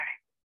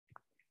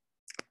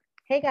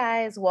Hey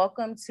guys,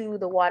 welcome to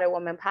the Water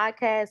Woman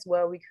podcast,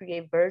 where we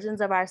create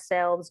versions of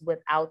ourselves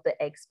without the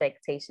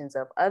expectations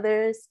of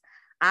others.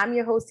 I'm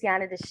your host,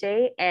 Tiana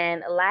Deshay,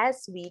 and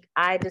last week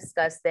I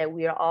discussed that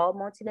we are all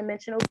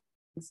multidimensional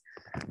beings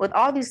with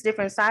all these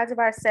different sides of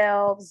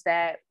ourselves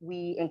that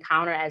we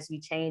encounter as we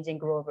change and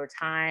grow over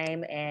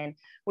time. And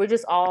we're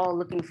just all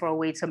looking for a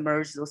way to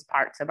merge those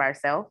parts of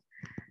ourselves.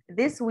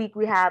 This week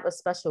we have a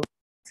special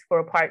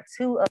for part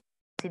two of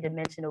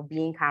multidimensional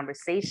being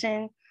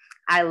conversation.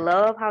 I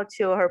love how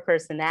chill her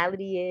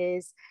personality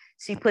is.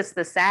 She puts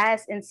the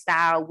sass and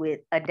style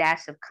with a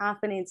dash of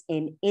confidence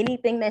in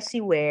anything that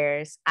she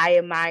wears. I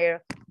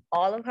admire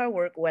all of her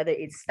work, whether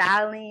it's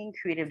styling,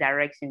 creative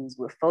directions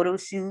with photo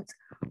shoots,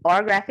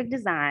 or graphic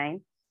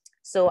design.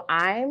 So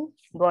I'm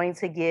going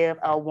to give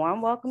a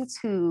warm welcome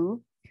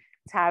to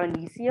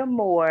Tyranicia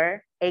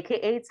Moore,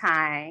 aka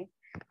Ty,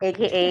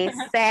 aka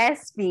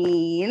Sass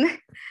Fiend.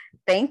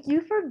 Thank you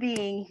for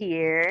being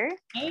here.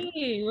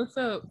 Hey, what's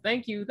up?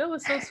 Thank you. That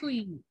was so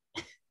sweet.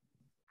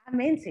 I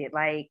meant it.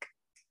 Like,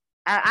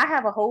 I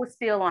have a whole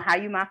spiel on how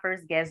you my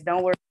first guest.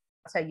 Don't worry,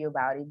 I'll tell you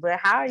about it.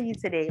 But how are you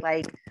today?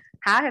 Like,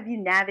 how have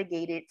you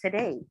navigated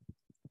today?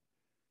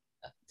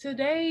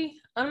 Today,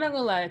 I'm not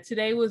gonna lie,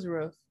 today was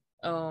rough.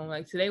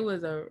 Today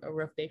was a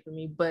rough day for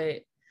me,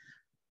 but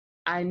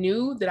I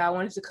knew that I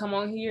wanted to come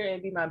on here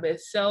and be my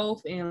best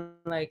self and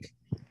like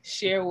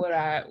share what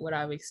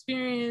I've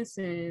experienced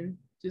and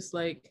just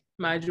like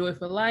my joy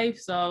for life.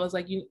 So I was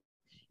like, you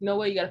know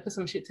what, you gotta put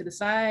some shit to the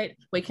side.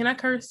 Wait, can I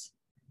curse?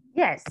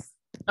 Yes.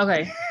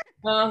 Okay.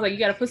 I was like, you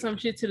gotta put some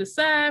shit to the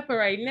side for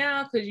right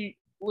now, because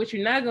what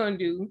you're not gonna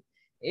do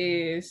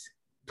is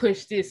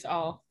push this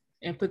off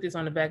and put this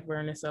on the back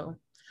burner. So,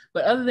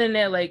 but other than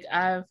that, like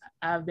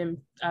I've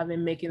been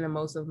making the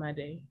most of my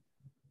day.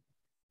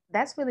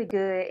 That's really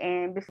good.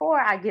 And before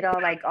I get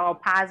all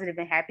positive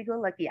and happy go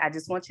lucky, I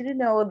just want you to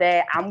know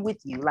that I'm with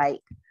you.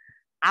 Like,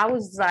 I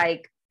was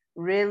like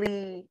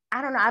really,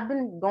 I don't know, I've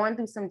been going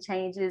through some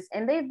changes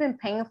and they've been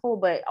painful,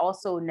 but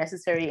also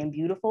necessary and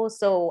beautiful.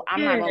 So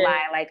I'm not gonna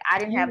lie, like I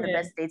didn't have the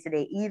best day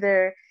today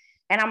either.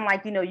 And I'm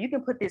like, you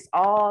can put this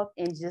off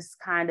and just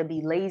kind of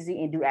be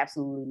lazy and do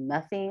absolutely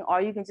nothing, or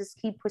you can just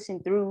keep pushing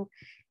through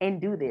and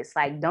do this.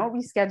 Like, don't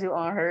reschedule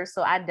on her.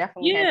 So I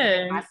definitely had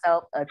to give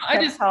myself a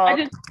pep talk.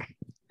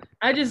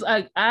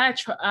 I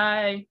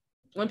try,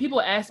 when people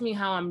ask me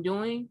how I'm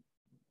doing,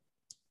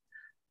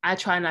 I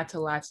try not to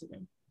lie to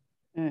them.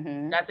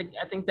 Mm-hmm.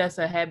 I think that's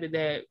a habit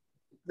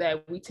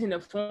that we tend to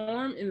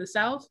form in the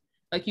South.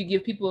 Like, you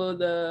give people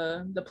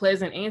the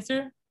pleasant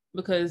answer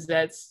because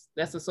that's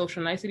a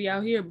social nicety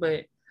out here.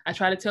 But I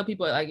try to tell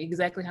people like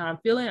exactly how I'm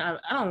feeling. I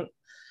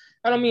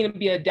don't mean to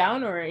be a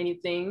downer or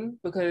anything,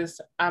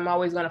 because I'm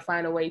always gonna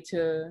find a way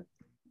to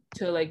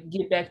like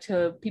get back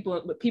to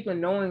people, but people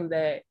knowing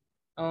that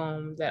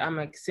that I'm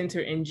like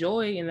centered in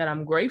joy and that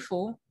I'm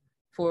grateful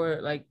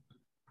for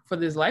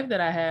this life that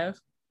I have.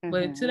 Mm-hmm.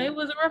 But today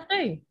was a rough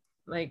day.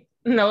 Like,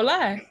 no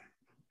lie.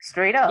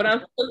 Straight up.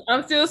 But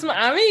I'm still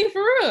smiling. I mean,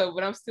 for real,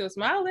 but I'm still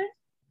smiling.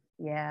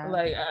 Yeah.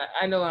 Like,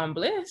 I know I'm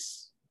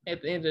blessed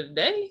at the end of the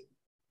day.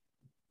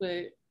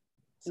 But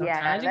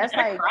sometimes that's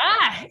like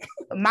cry.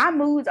 My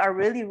moods are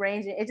really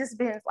ranging. It just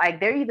been like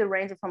they're either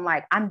ranging from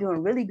like I'm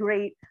doing really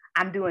great,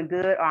 I'm doing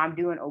good, or I'm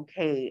doing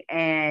okay.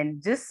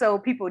 And just so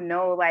people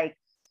know, like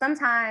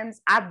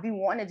sometimes I be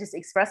wanting to just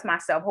express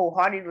myself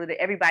wholeheartedly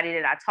to everybody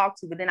that I talk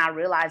to, but then I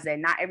realize that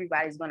not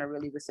everybody's going to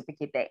really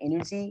reciprocate that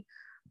energy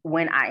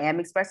when I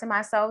am expressing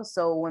myself.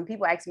 So when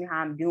people ask me how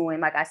I'm doing,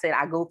 like I said,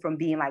 I go from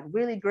being like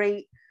really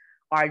great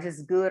or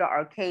just good or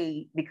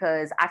okay,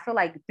 because I feel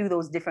like through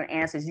those different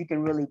answers, you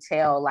can really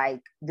tell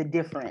like the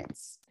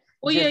difference.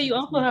 Well, yeah, you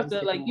also have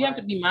to like, you have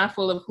to be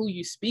mindful of who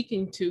you're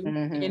speaking to,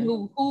 mm-hmm. and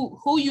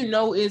who you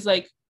know is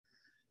like,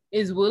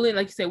 is willing,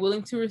 like you said,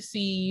 willing to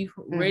receive,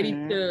 mm-hmm.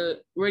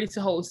 ready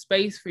to hold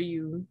space for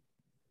you,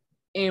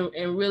 and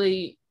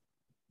really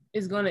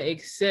is going to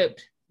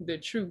accept the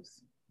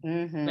truth,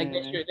 mm-hmm. like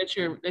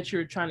that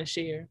you're trying to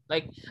share.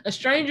 Like a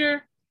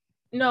stranger,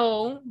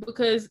 no,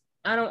 because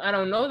I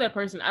don't know that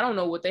person. I don't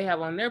know what they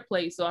have on their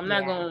plate, so I'm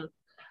not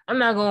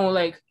gonna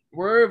like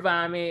word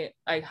vomit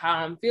like how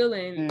I'm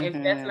feeling, mm-hmm. if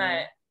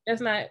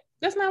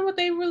that's not what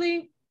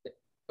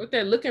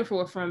they're looking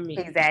for from me.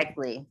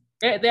 Exactly.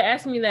 They're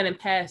asking me that in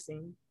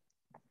passing.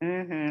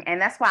 Mm-hmm. And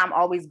that's why I'm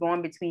always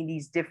going between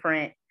these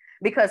different,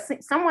 because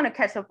someone will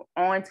catch up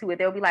onto it.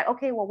 They'll be like,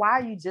 okay, well, why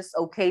are you just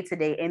okay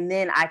today? And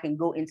then I can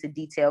go into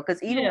detail.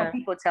 Because even when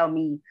people tell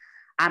me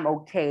I'm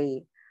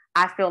okay,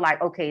 I feel like,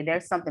 okay,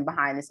 there's something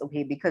behind this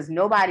okay, because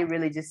nobody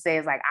really just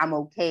says like I'm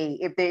okay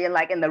if they're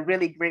like in the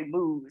really great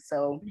mood.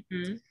 So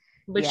mm-hmm.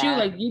 But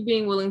you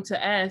being willing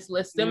to ask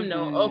lets them mm-hmm.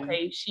 know,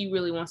 okay, she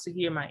really wants to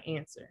hear my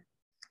answer.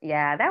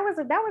 Yeah, that was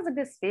a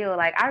good feel.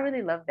 Like I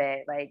really love that.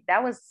 Like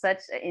that was such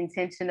an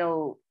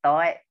intentional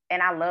thought,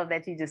 and I love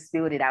that you just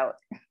spilled it out.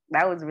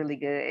 That was really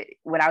good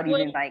without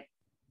even like.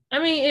 I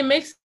mean, it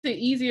makes it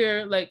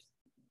easier. Like,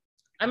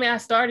 I mean, I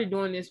started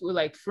doing this with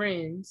like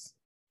friends,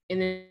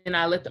 and then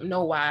I let them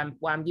know why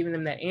I'm giving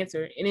them that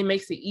answer, and it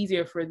makes it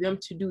easier for them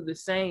to do the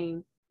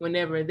same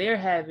whenever they're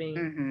having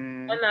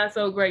a not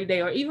so great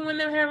day, or even when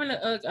they're having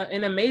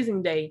an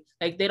amazing day.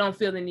 Like, they don't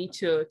feel the need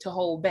to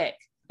hold back.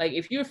 Like,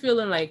 if you're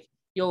feeling like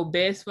your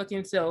best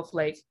fucking self,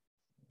 like,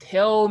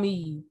 tell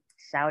me.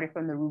 Shout it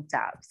from the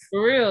rooftops.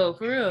 For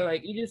real.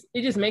 Like,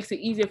 it just makes it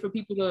easier for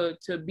people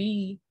to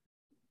be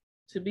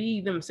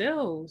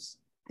themselves.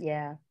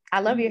 Yeah. I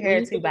love your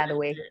hair too, by the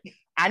way.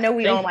 I know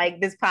we don't like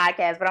this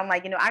podcast, but I'm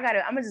like, I'm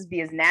gonna just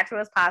be as natural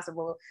as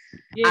possible.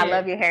 Yeah. I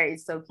love your hair.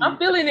 It's so cute. I'm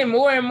feeling it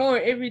more and more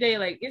every day.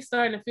 Like, it's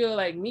starting to feel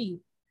like me.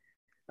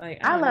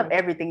 Like, I love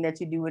everything that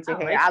you do with your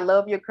hair. I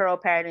love your curl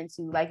pattern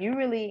too. Like,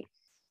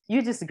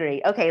 you're just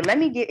great. Okay, let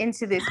me get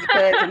into this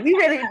because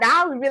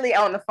we're really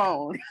on the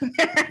phone.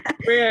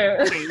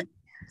 Yeah. Okay.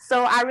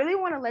 So I really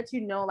want to let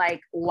you know,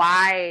 like,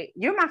 why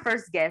you're my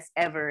first guest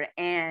ever.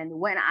 And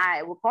when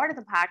I recorded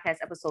the podcast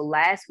episode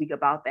last week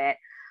about that,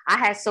 I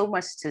had so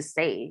much to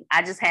say.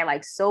 I just had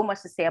like so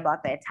much to say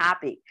about that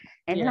topic.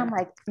 And then I'm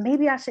like,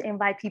 maybe I should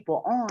invite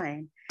people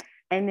on.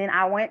 And then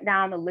I went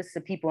down the list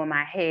of people in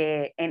my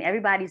head, and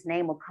everybody's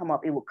name would come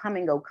up. It would come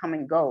and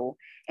go.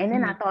 And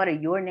then I thought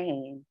of your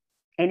name,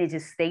 and it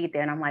just stayed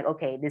there. And I'm like,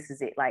 okay, this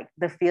is it. Like,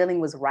 the feeling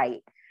was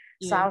right.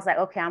 So I was like,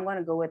 okay, I'm going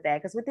to go with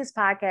that. Because with this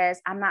podcast,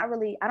 I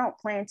don't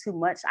plan too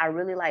much. I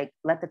really like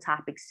let the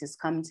topics just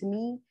come to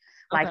me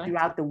like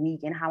throughout the week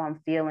and how I'm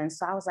feeling.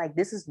 So I was like,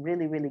 this is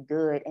really, really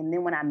good. And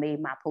then when I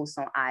made my post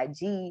on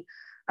IG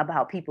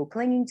about people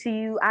clinging to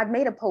you, I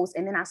made a post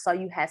and then I saw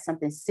you had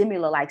something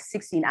similar like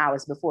 16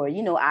 hours before,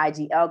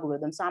 IG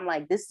algorithm. So I'm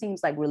like, this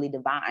seems like really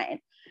divine.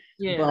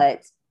 Yeah.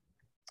 But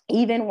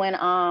even when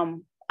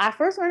I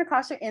first ran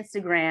across your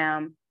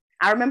Instagram,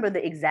 I remember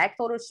the exact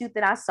photo shoot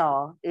that I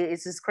saw.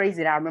 It's just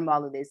crazy that I remember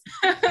all of this.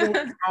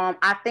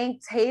 I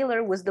think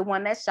Taylor was the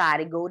one that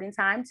shot it, Golden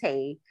Time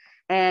Tay.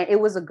 And it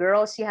was a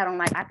girl, she had on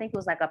like, I think it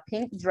was like a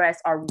pink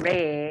dress or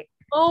red.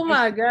 Oh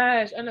my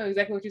gosh. I know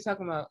exactly what you're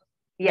talking about.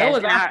 Yeah,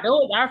 that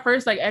was our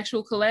first like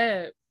actual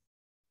collab.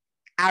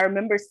 I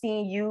remember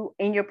seeing you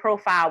in your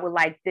profile with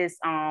like this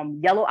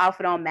yellow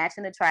outfit on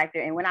matching the tractor.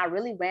 And when I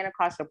really ran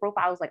across your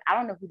profile, I was like, I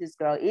don't know who this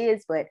girl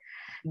is, but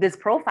this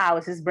profile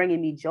is just bringing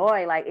me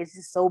joy. Like, it's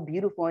just so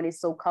beautiful and it's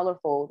so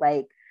colorful.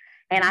 Like,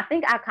 and I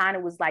think I kind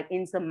of was like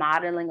into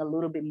modeling a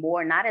little bit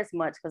more, not as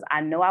much because I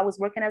know I was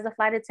working as a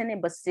flight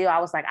attendant, but still I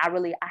was like, I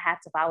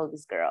have to follow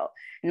this girl,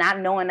 not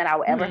knowing that I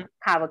would ever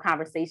have a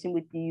conversation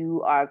with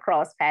you or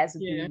cross paths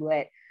with you.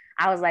 But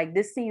I was like,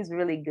 this seems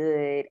really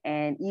good.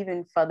 And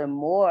even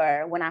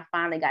furthermore, when I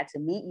finally got to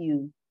meet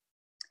you,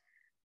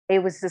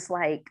 it was just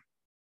like,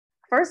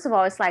 first of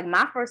all, it's like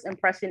my first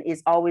impression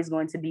is always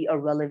going to be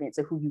irrelevant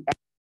to who you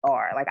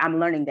are. Like,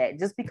 I'm learning that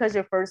just because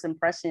your first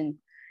impressions,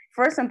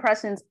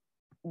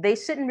 they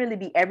shouldn't really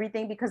be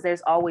everything because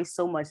there's always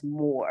so much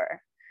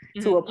more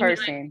to a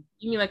person.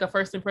 You mean like a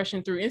first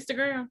impression through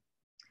Instagram?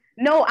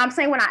 No, I'm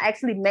saying when I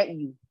actually met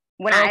you.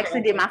 When I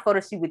actually did my photo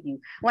shoot with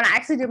you. When I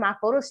actually did my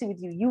photo shoot with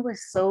you, you were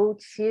so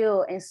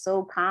chill and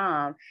so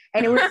calm.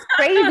 And it was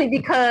crazy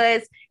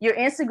because your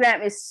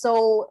Instagram is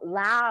so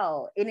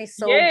loud and it's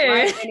so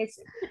bright. And it's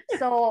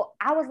so,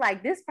 I was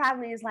like, this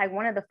probably is like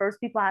one of the first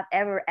people I've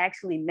ever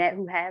actually met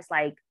who has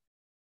like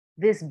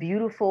this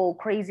beautiful,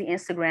 crazy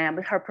Instagram,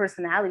 but her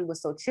personality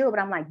was so chill. But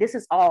I'm like, this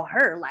is all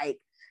her. Like,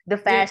 the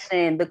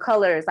fashion, the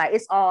colors, like,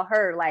 it's all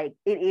her. Like,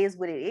 it is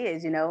what it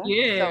is, Yeah, so,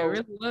 it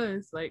really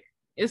was. Like,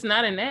 it's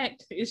not an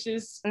act. It's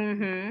just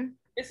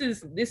this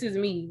is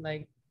me.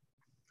 Like,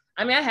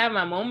 I mean, I have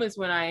my moments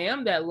when I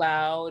am that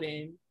loud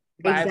and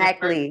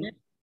exactly.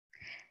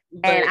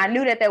 And I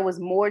knew that there was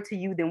more to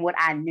you than what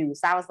I knew.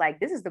 So I was like,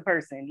 this is the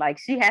person. Like,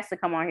 she has to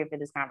come on here for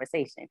this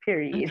conversation,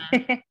 period.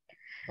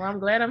 Well, I'm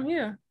glad I'm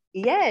here.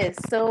 Yes.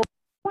 So I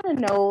want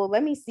to know,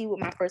 let me see what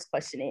my first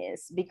question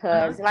is,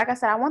 because like I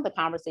said, I want the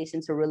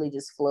conversation to really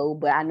just flow,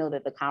 but I know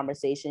that the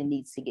conversation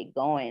needs to get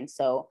going.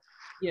 So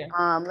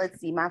let's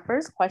see. My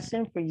first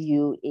question for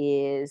you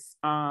is,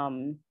 how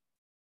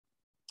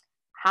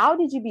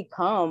did you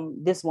become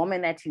this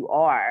woman that you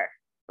are?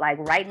 Like,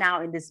 right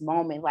now in this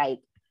moment, like,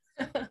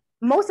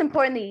 most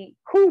importantly,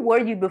 who were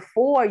you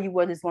before you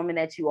were this woman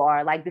that you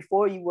are? Like,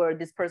 before you were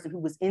this person who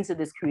was into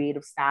this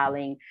creative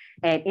styling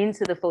and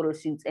into the photo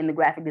shoots and the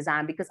graphic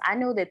design, because I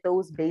know that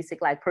those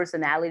basic like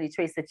personality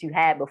traits that you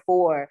had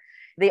before,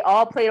 they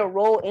all played a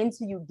role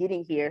into you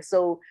getting here.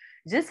 So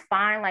just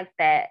find like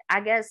that,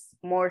 I guess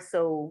more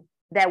so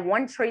that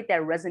one trait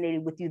that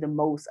resonated with you the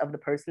most of the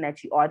person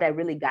that you are that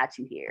really got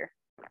you here.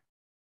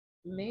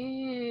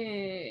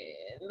 Man,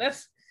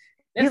 that's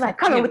you're like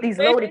coming with these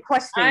loaded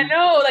questions. I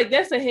know, like,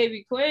 that's a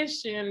heavy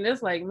question.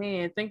 That's like,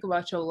 man, think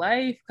about your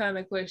life kind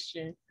of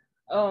question.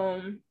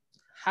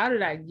 How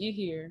did I get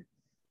here?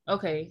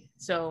 Okay,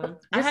 so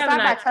just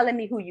start by telling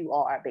me who you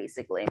are,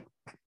 basically.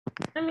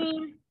 I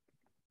mean,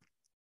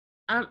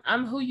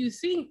 I'm who you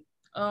see.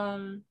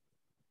 Well,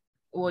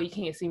 you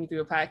can't see me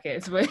through a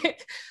podcast,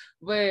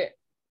 but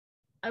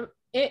I'm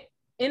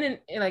in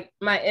like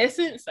my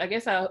essence. I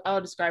guess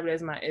I'll describe it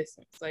as my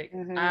essence. Like,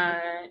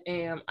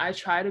 I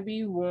try to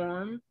be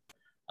warm.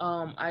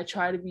 I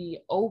try to be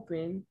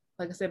open.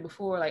 Like I said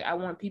before, like, I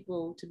want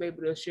people to be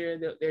able to share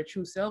their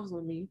true selves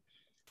with me.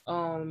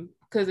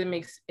 because it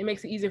makes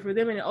it easier for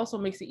them, and it also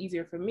makes it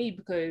easier for me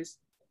because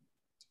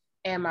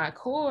at my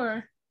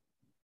core,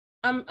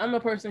 I'm a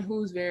person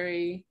who's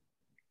very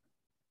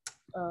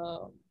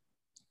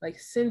like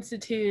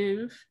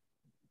sensitive,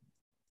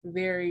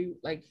 very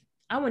like,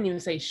 I wouldn't even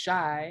say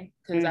shy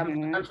because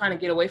I'm trying to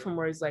get away from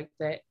words like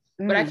that.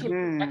 But I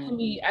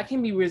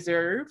can be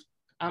reserved.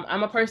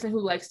 I'm a person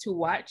who likes to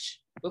watch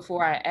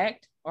before I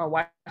act or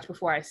watch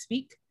before I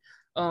speak.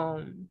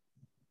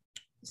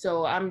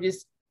 So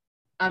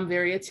I'm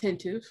very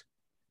attentive.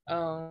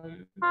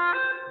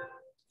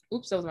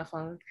 Oops, that was my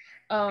phone.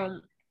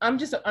 I'm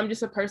just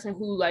a person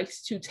who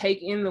likes to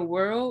take in the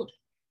world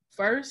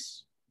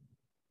first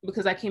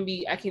because I can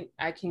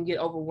get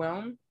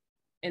overwhelmed,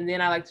 and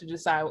then I like to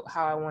decide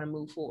how I want to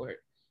move forward.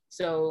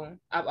 So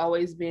I've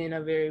always been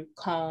a very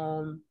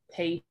calm,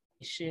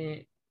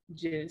 patient,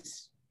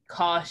 just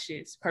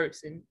cautious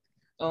person.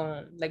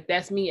 Like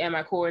that's me at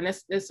my core, and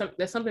that's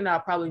something that I'll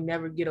probably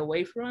never get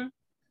away from.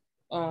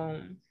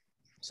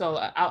 So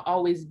I'll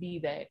always be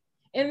that.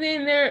 And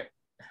then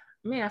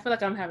I feel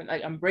like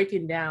I'm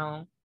breaking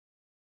down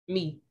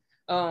me.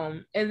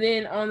 And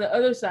then on the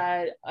other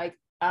side, like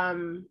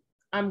I'm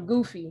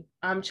goofy,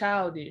 I'm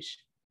childish,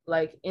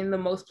 like in the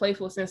most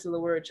playful sense of the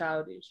word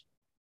childish.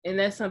 And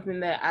that's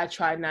something that I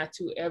try not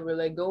to ever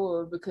let go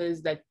of,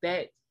 because that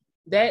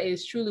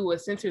is truly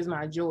what centers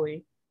my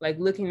joy. Like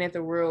looking at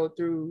the world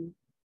through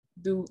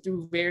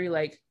very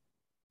like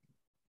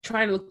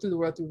trying to look through the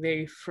world through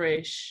very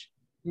fresh,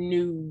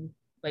 new,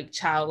 like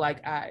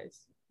childlike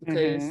eyes.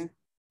 Because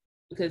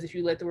if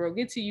you let the world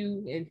get to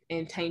you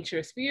and taint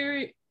your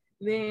spirit,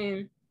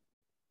 then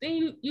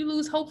you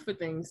lose hope for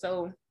things.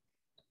 So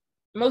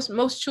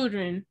most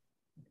children,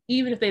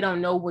 even if they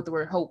don't know what the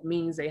word hope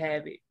means, they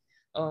have it.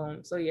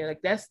 So yeah,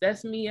 like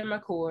that's me at my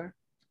core.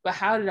 But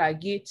how did I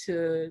get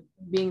to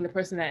being the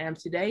person that I am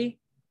today,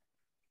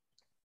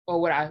 or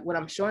what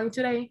I'm showing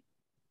today?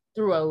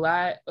 Through a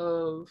lot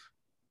of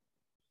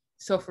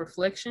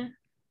self-reflection,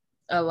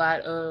 a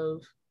lot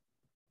of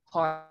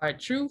hard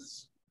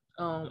truths.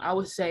 I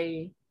would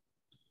say,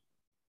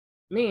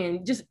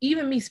 man, just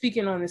even me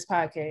speaking on this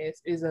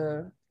podcast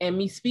and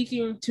me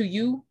speaking to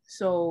you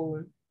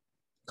so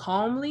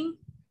calmly.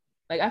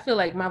 Like I feel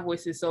like my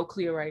voice is so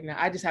clear right now.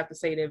 I just have to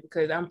say that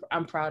because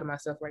I'm proud of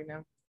myself right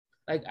now.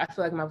 Like I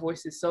feel like my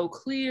voice is so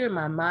clear.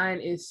 My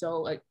mind is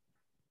so like,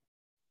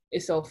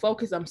 it's so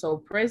focused. I'm so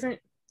present.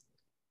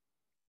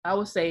 I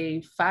would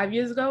say 5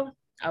 years ago,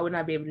 I would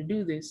not be able to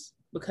do this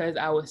because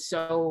I was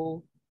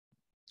so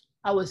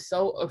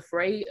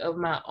afraid of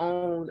my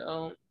own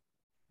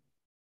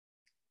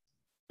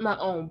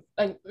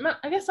I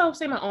guess I would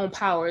say my own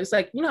power. It's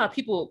like, you know how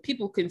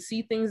people can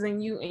see things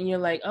in you and you're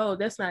like, oh,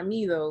 that's not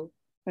me though.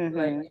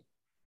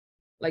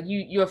 Like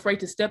you're afraid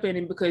to step in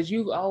it because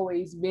you've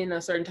always been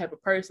a certain type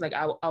of person. Like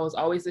I was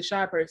always a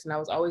shy person. I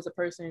was always a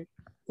person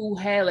who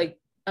had like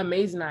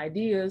amazing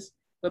ideas,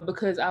 but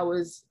because I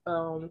was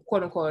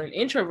quote unquote an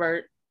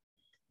introvert,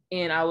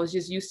 and I was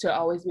just used to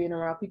always being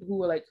around people who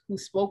were like, who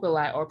spoke a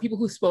lot, or people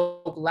who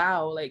spoke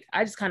loud. Like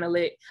I just kind of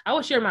I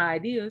would share my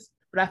ideas,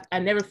 but I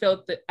never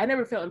felt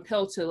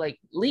impelled to like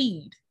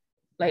lead.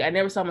 Like I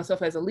never saw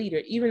myself as a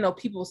leader, even though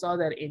people saw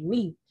that in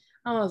me.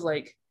 I was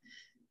like,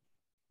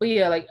 but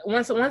yeah, like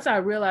once I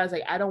realized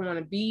like I don't want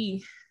to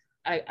be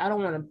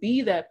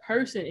that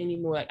person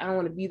anymore. Like I don't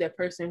want to be that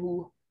person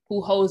who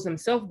holds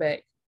himself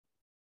back.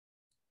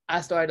 I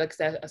started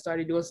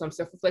doing some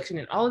self-reflection,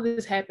 and all of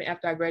this happened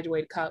after I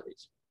graduated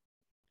college.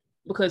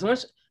 Because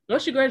once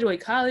you graduate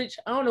college,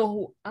 I don't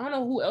know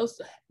who else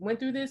went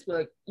through this, but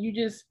like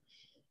you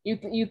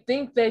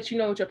think that you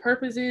know what your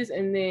purpose is,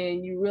 and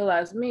then you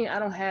realize, man, I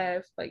don't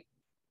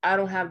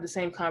have the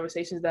same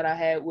conversations that I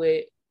had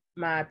with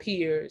my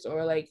peers,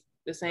 or like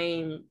the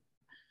same.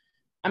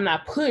 I'm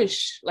not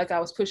pushed like I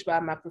was pushed by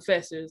my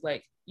professors.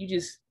 Like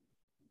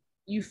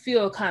you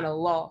feel kind of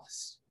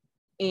lost.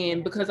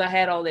 And because I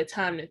had all that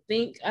time to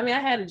think, I mean,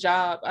 I had a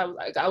job.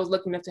 I was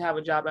lucky enough to have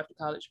a job after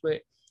college, but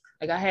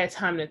like I had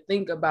time to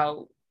think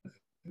about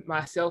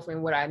myself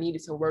and what I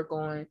needed to work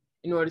on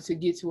in order to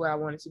get to where I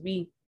wanted to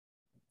be.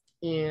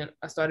 And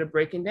I started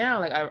breaking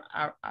down, like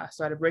I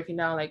started breaking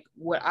down like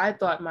what I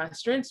thought my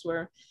strengths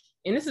were.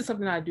 And this is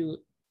something I've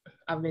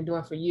been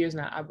doing for years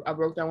now. I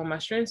broke down what my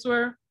strengths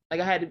were. Like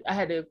I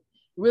had to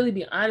really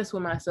be honest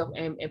with myself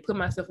and put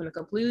myself in a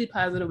completely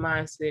positive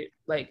mindset.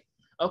 Like,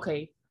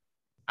 okay,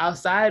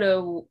 outside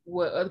of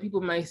what other people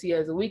might see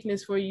as a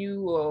weakness for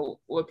you, or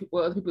what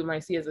other people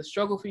might see as a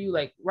struggle for you,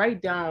 like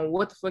write down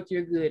what the fuck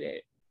you're good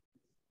at.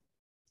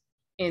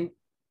 And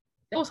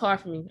that was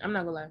hard for me. I'm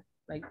not gonna lie.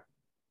 Like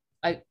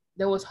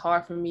that was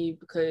hard for me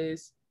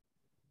because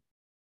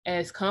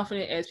as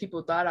confident as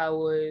people thought I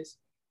was,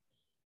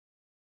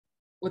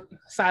 with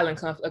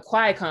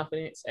quiet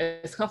confidence,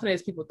 as confident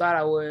as people thought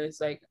I was,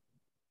 like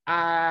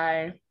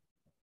I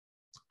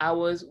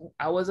was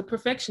a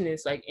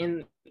perfectionist, like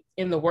in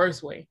the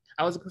worst way.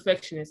 I was a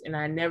perfectionist, and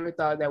I never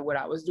thought that what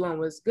I was doing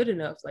was good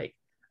enough. Like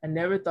I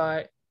never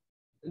thought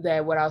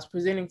that what I was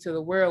presenting to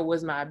the world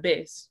was my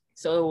best.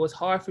 So it was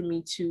hard for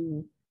me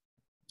to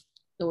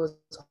it was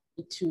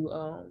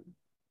to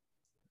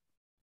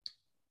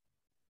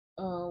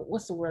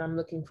what's the word I'm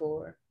looking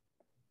for?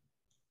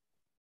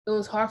 It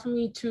was hard for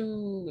me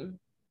to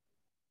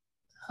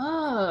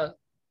I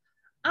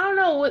don't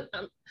know what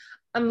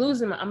I'm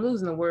losing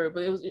the word,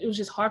 but it was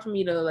just hard for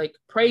me to like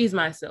praise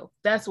myself.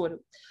 That's what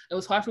it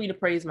was hard for me to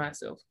praise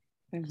myself.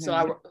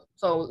 Mm-hmm.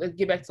 So let's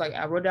get back to like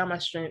I wrote down my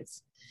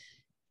strengths,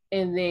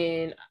 and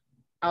then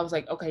I was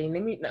like, okay,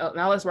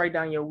 now let's write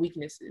down your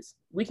weaknesses.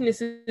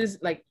 Weaknesses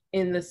like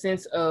in the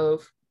sense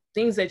of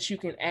things that you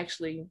can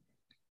actually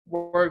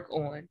work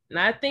on,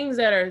 not things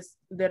that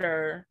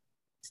are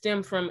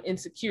stem from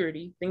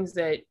insecurity, things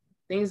that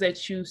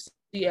you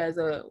see as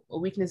a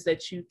weakness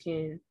that you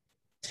can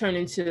turn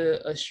into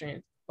a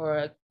strength,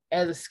 or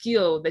as a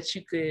skill that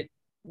you could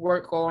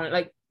work on,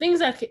 like things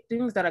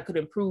that I could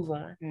improve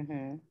on.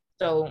 Mm-hmm.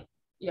 So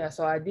yeah,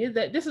 so I did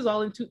that. This is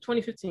all in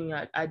 2015.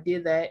 I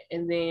did that,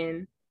 and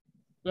then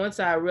once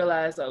I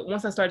realized,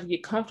 once I started to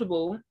get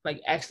comfortable,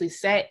 like actually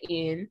sat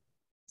in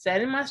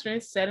my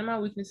strengths, sat in my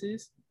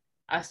weaknesses,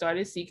 I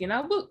started seeking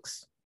out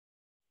books.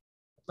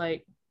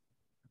 Like,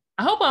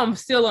 I hope I'm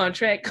still on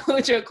track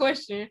with your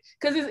question,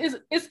 because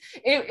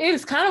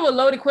it's kind of a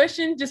loaded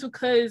question, just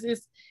because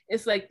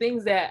it's like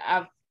things that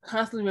I've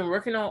constantly been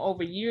working on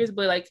over years.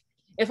 But like,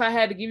 if I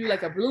had to give you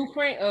like a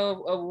blueprint of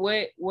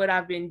what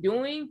I've been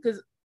doing,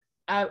 because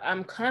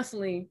I'm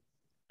constantly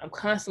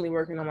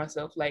working on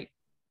myself, like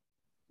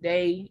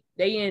day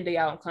in and day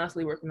out. I'm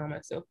constantly working on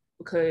myself,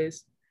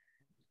 because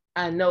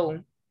I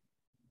know,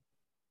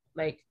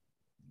 like,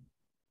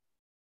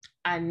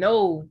 I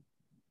know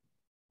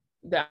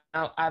that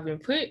I've been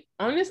put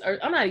on this earth.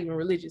 I'm not even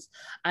religious.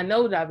 I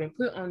know that I've been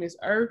put on this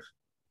earth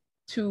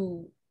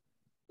to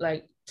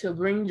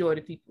bring joy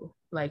to people.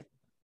 Like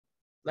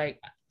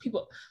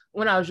people,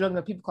 when I was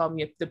younger, people called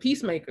me the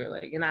peacemaker.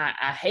 Like, and I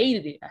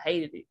hated it. I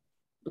hated it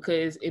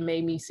because it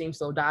made me seem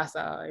so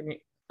docile, and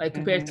it, like,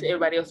 compared to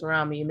everybody else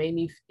around me, it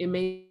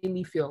made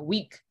me feel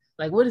weak.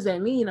 Like, what does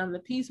that mean? I'm the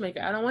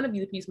peacemaker. I don't want to be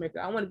the peacemaker.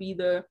 I want to be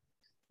the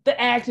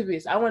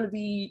activist. I want to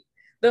be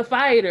the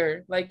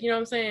fighter. Like, you know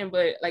what I'm saying?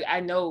 But like, I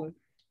know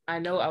I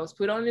was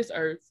put on this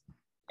earth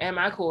at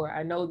my core.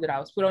 I know that I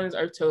was put on this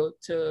earth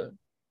to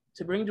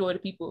bring joy to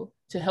people,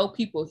 to help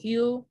people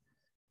heal.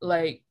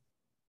 Like,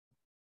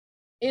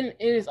 and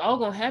it's all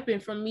gonna happen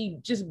from me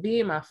just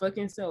being my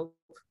fucking self.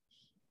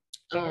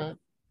 But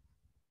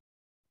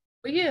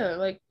yeah,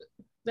 like,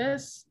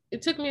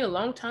 it took me a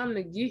long time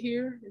to get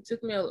here. It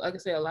took me, like I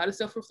said, a lot of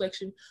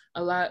self-reflection,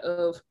 a lot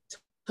of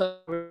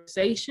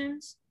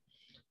conversations,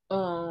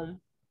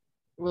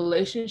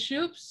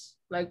 relationships.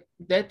 Like,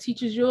 that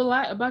teaches you a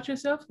lot about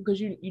yourself, because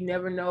you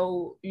never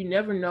know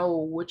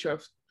what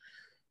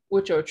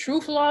your true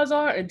flaws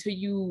are until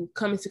you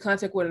come into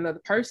contact with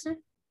another person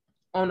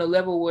on a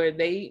level where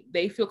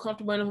they feel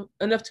comfortable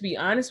enough to be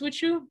honest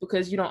with you,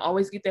 because you don't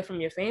always get that from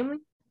your family.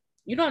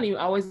 You don't even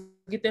always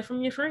get that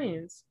from your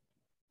friends.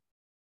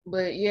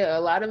 But yeah,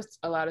 a lot of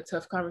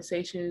tough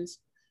conversations,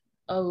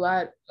 a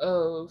lot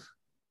of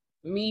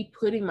me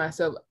putting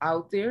myself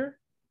out there.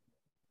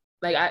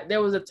 Like,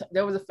 there was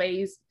a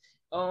phase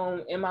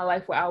in my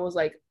life where I was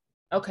like,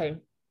 okay,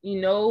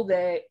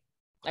 that,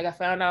 like, I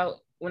found out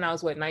when I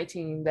was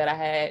 19 that I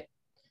had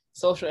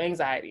social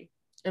anxiety,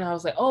 and I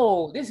was like,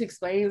 oh, this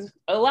explains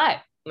a lot.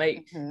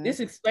 Like, this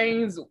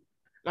explains.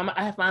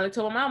 I finally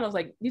told my mom, I was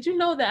like, did you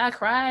know that I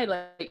cried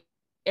like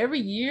every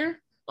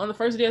year on the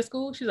first day of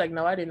school? She's like,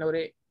 no, I didn't know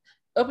that.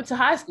 Up until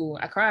high school,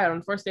 I cried on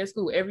the first day of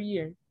school every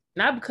year.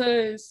 Not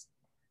because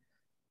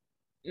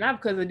I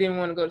didn't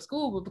want to go to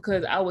school, but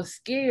because I was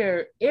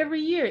scared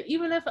every year.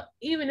 Even if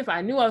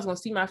I knew I was going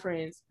to see my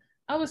friends,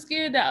 I was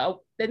scared that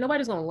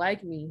nobody's going to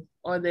like me,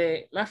 or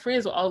that my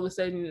friends were all of a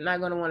sudden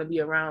not going to want to be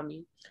around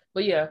me.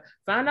 But yeah,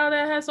 found out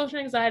that I had social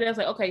anxiety. I was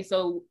like, okay,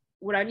 so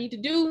what I need to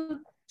do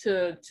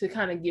to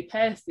kind of get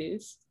past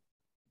this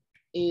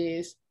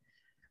is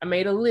I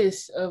made a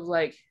list of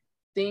like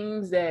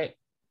things that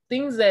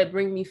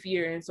bring me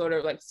fear in sort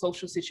of like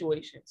social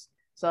situations.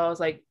 So I was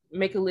like,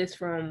 make a list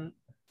from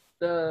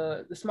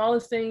the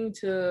smallest thing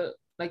to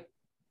like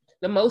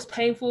the most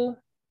painful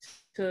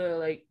to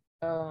like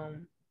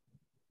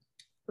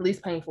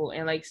least painful,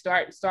 and like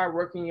start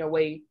working your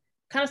way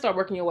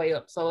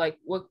up. So like,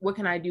 what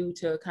can I do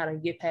to kind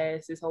of get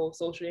past this whole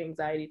social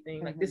anxiety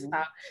thing? Like, this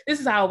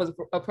is how I was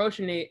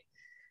approaching it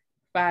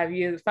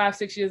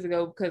 5-6 years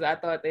ago, because I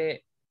thought that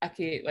I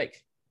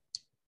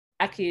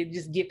could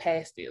just get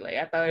past it. Like,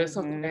 I thought it was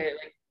something that,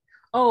 like,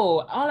 oh,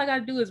 all I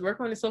gotta do is work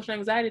on the social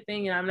anxiety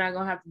thing, and I'm not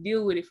gonna have to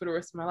deal with it for the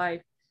rest of my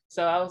life.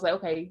 So I was like,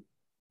 okay,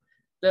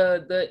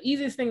 the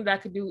easiest thing that I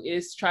could do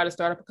is try to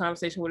start up a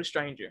conversation with a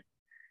stranger.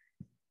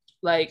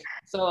 Like,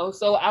 so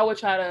I would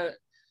try to,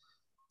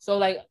 so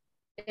like,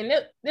 and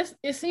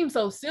it seems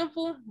so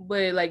simple,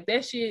 but like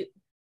that shit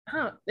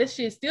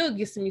still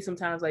gets to me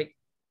sometimes. Like,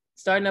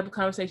 starting up a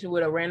conversation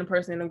with a random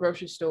person in a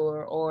grocery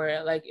store,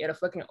 or like at a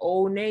fucking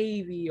Old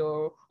Navy,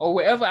 or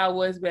wherever I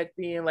was back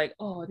then. Like,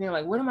 oh, then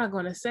like, what am I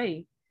gonna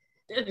say?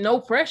 There's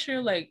no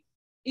pressure. Like,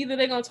 either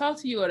they're gonna talk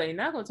to you or they're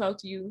not gonna talk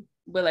to you.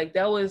 But like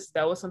that was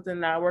something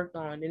that I worked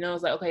on. And I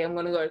was like, okay, I'm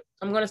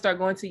gonna start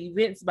going to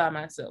events by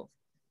myself.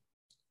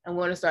 I'm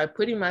gonna start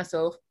putting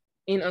myself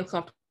in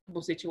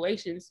uncomfortable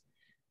situations.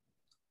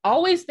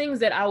 Always things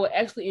that I would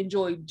actually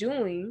enjoy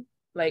doing.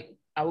 Like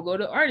I would go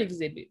to art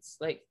exhibits.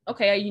 Like,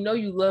 okay,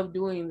 you love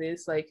doing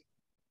this. Like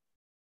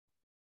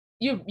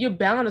you're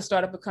bound to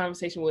start up a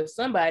conversation with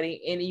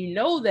somebody, and you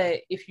know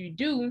that if you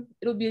do,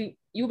 you'll be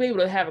able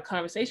to have a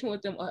conversation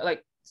with them,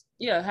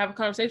 have a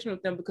conversation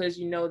with them, because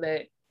you know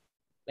that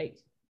like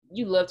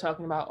you love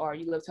talking about art,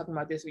 you love talking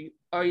about this,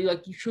 or you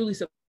truly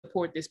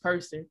support this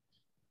person.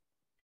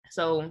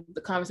 So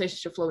the conversation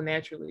should flow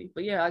naturally.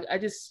 But yeah,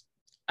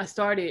 I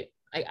started,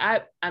 like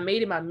I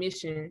made it my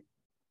mission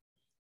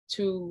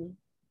to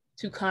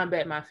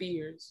combat my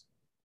fears.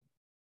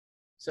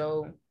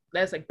 So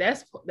that's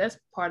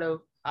part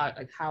of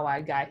like how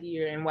I got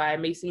here, and why it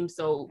may seem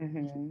so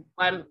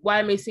why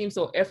it may seem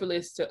so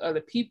effortless to other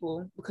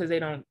people, because they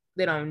don't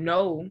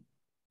know,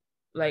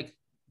 like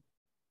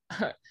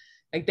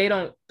like they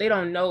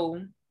don't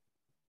know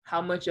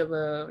how much of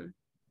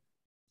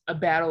a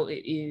battle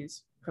it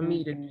is for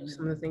me to do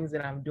some of the things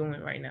that I'm doing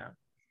right now.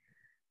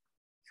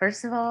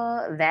 First of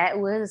all, that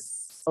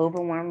was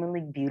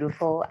overwhelmingly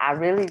beautiful. I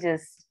really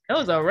just, that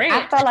was a rant.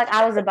 I felt like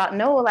I was about,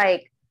 no,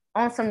 like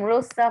on some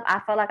real stuff, I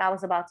felt like I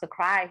was about to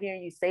cry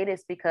hearing you say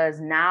this,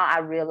 because now I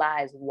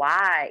realize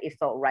why it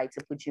felt right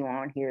to put you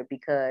on here,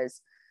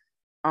 because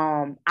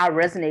I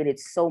resonated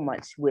so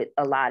much with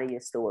a lot of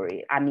your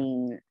story. I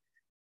mean,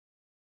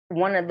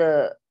 one of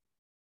the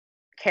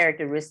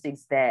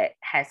characteristics that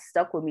has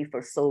stuck with me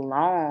for so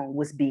long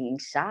was being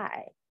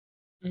shy.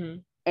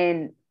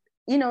 And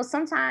you know,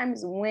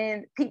 sometimes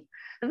when people,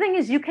 the thing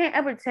is, you can't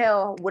ever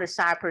tell what a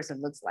shy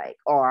person looks like,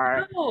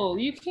 or no,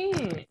 you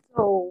can't.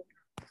 So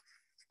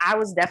I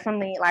was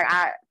definitely like,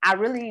 I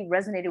really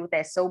resonated with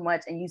that so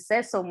much, and you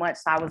said so much,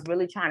 so I was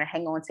really trying to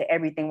hang on to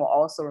everything, while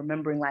also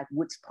remembering like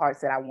which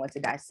parts that I want to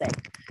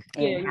dissect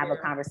and have a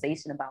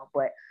conversation about.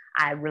 But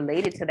I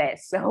related to that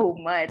so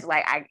much,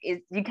 like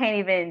you can't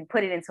even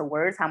put it into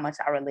words how much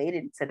I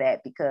related to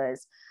that,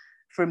 because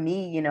for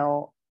me, you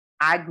know,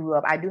 I grew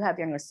up, I do have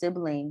younger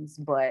siblings,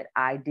 but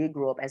I did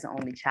grow up as an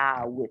only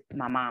child with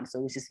my mom. So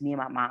it was just me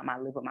and my mom. I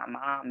live with my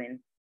mom, and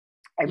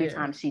every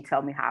time she'd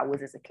tell me how I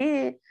was as a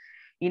kid,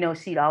 you know,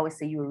 she'd always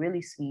say, you were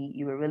really sweet,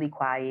 you were really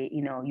quiet,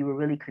 you know, you were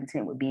really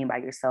content with being by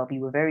yourself,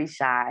 you were very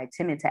shy,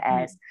 timid to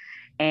ask.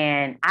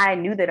 And I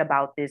knew that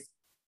about this.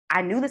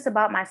 I knew this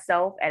about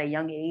myself at a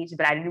young age,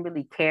 but I didn't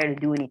really care to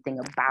do anything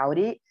about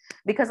it,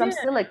 because I'm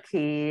still a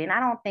kid, and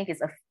I don't think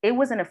it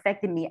wasn't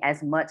affecting me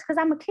as much because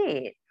I'm a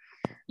kid.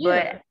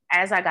 But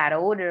as I got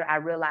older, I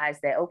realized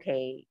that,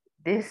 okay,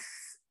 this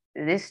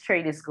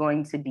trait is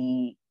going to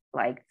be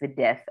like the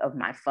death of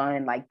my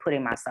fun, like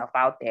putting myself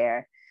out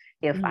there,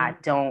 if I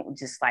don't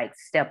just like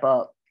step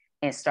up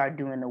and start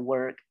doing the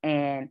work.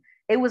 And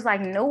it was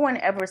like no one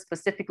ever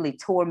specifically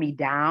tore me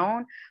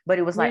down, but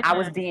it was like I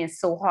was being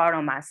so hard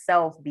on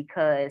myself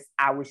because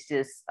I was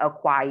just a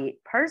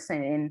quiet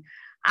person. And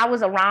I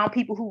was around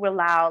people who were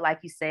loud, like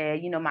you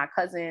said. You know, my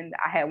cousin,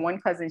 I had one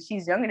cousin,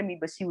 she's younger than me,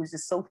 but she was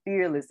just so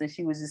fearless and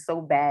she was just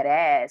so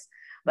badass.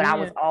 But I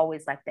was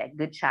always like that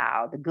good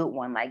child, the good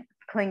one, like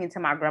clinging to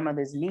my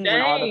grandmother's knee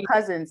when all the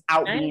cousins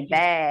out being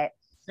bad.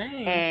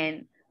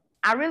 And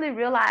I really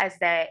realized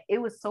that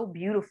it was so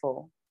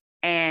beautiful,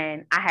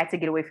 and I had to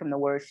get away from the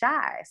word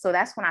shy. So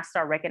that's when I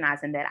started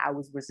recognizing that I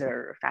was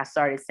reserved. I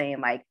started saying,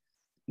 like,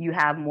 you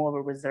have more of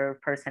a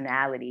reserved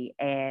personality.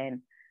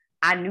 And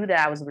I knew that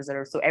I was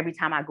reserved. So every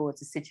time I go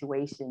into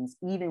situations,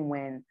 even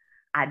when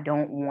I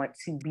don't want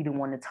to be the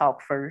one to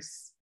talk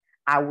first,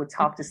 I would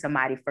talk to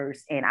somebody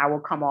first, and I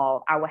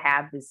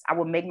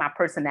would make my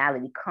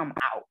personality come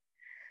out,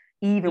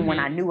 even when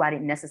I knew I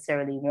didn't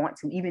necessarily want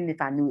to, even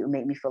if I knew it would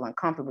make me feel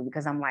uncomfortable,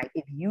 because I'm like,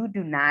 if you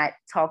do not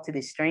talk to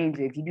this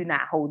stranger, if you do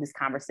not hold this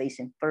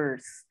conversation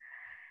first,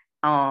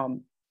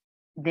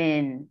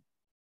 then,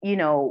 you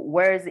know,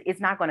 it's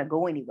not going to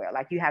go anywhere.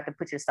 Like, you have to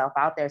put yourself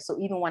out there. So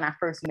even when I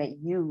first met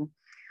you,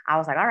 I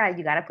was like, all right,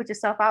 you got to put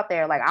yourself out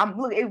there. Like,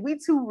 we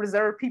two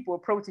reserved people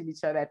approaching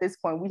each other at this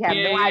point. We have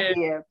no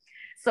idea.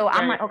 So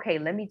I'm like, okay,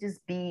 let me just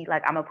be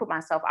like, I'm gonna put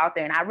myself out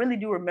there. And I really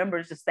do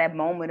remember just that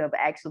moment of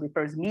actually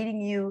first meeting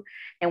you.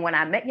 And when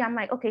I met you, I'm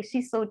like, okay,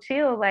 she's so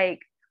chill, like,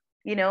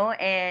 you know,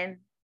 and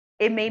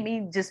it made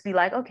me just be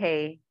like,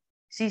 okay,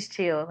 she's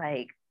chill.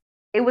 Like,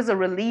 it was a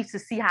relief to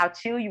see how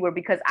chill you were,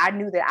 because I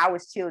knew that I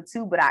was chill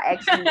too, but I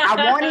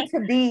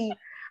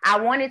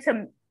wanted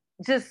to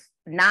just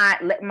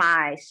not let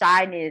my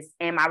shyness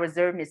and my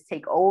reservedness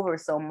take over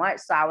so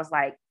much. So I was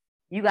like,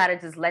 you got to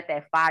just let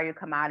that fire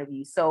come out of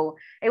you. So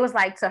it was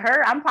like, to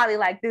her, I'm probably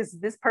like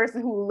this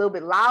person who a little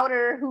bit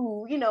louder,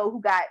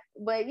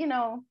 but you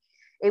know,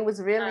 it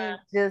was really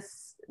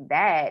just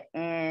that.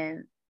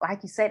 And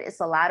like you said, it's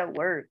a lot of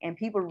work, and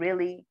people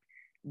really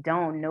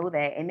don't know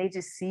that. And they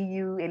just see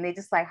you and they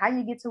just like, how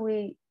you get the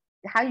way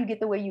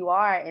you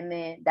are. And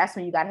then that's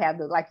when you got to have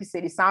like you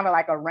said, it sounded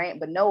like a rant,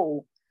 but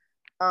no,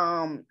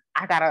 I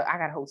I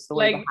got a whole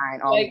story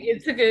behind all of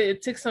this.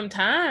 It took some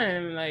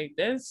time. Like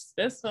that's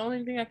the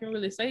only thing I can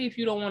really say. If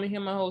you don't want to hear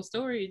my whole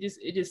story,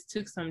 it just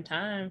took some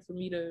time for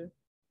me to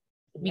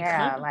be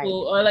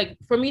comfortable, or like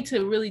for me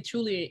to really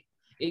truly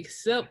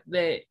accept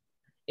that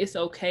it's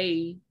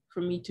okay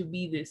for me to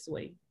be this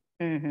way.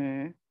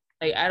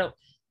 Like I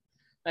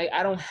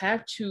don't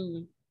have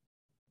to.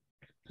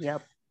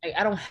 Yep. Like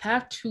I don't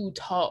have to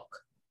talk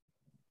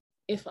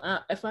if I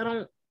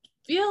don't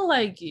feel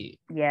like it.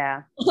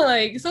 Yeah.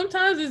 Like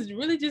sometimes it's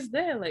really just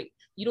that. Like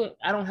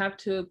I don't have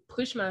to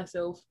push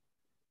myself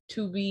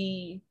to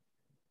be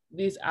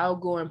this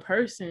outgoing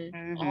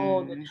person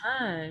all the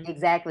time.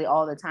 Exactly,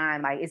 all the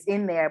time. Like it's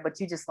in there, but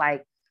you just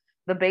like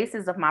the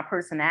basis of my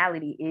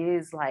personality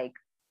is like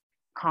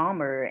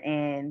calmer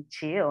and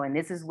chill, and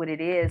this is what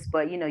it is.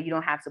 But you know, you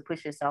don't have to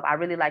push yourself. I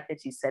really like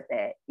that you said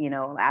that, you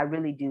know, I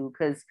really do,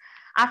 because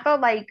I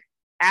felt like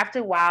after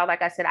a while,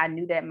 like I said, I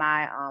knew that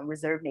my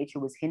reserved nature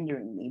was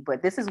hindering me,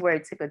 but this is where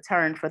it took a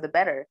turn for the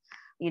better.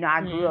 You know,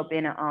 I grew up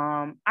in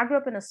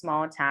a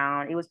small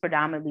town. It was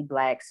predominantly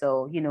Black,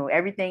 so you know,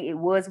 everything, it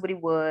was what it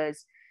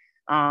was.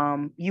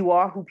 You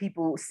are who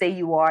people say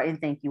you are and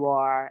think you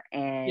are,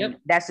 and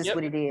that's just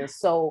what it is.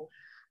 So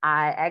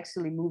I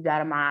actually moved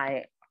out of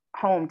my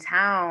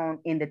hometown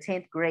in the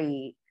 10th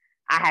grade.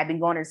 I had been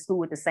going to school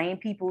with the same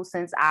people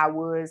since I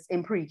was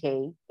in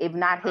pre-K, if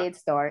not Head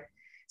Start.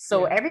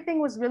 So everything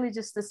was really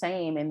just the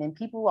same. And then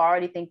people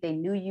already think they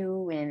knew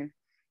you. And,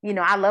 you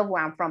know, I love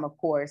where I'm from, of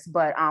course.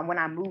 But when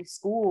I moved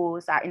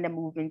schools, I ended up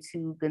moving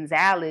to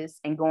Gonzales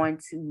and going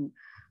to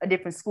a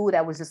different school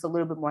that was just a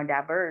little bit more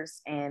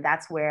diverse. And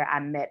that's where I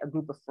met a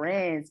group of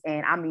friends.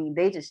 And I mean,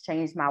 they just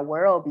changed my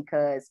world,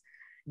 because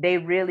they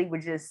really were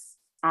just,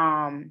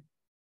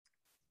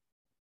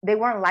 they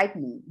weren't like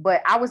me,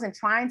 but I wasn't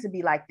trying to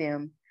be like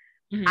them.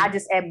 I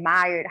just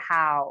admired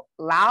how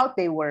loud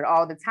they were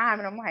all the time.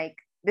 And I'm like,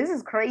 this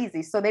is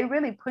crazy. So they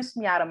really pushed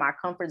me out of my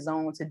comfort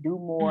zone to do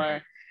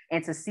more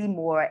and to see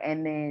more.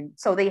 And then,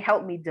 so they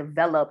helped me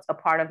develop a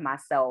part of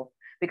myself,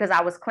 because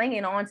I was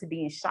clinging on to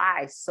being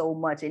shy so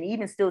much. And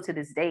even still to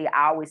this day,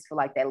 I always feel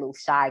like that little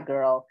shy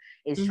girl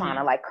is trying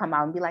to like come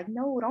out and be like,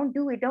 no, don't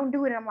do it. Don't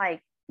do it. And I'm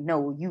like,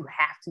 no, you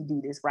have to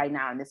do this right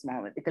now in this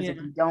moment, because if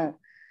you don't,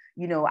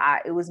 you know,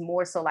 it was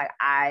more so like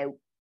I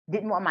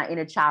didn't want my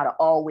inner child to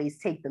always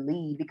take the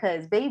lead,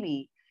 because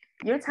baby,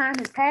 your time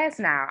has passed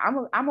now.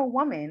 I'm a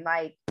woman.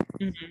 Like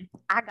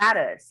I got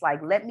us. Like,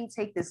 let me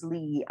take this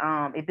lead.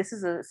 If this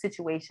is a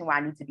situation where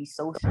I need to be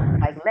social,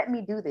 like let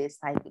me do this.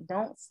 Like,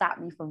 don't stop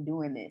me from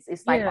doing this.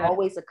 It's like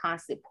always a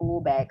constant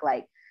pullback.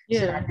 Like,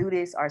 should I do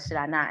this or should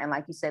I not? And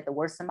like you said, the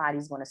worst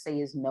somebody's going to say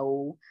is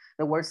no.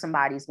 The worst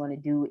somebody's going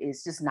to do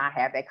is just not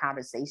have that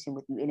conversation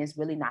with you. And it's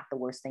really not the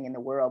worst thing in the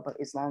world. But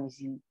as long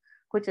as you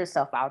put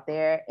yourself out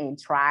there and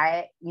try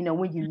it, you know,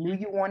 when you knew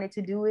you wanted to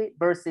do it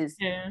versus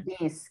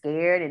being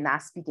scared and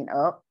not speaking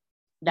up,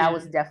 that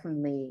was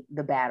definitely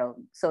the battle.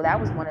 So that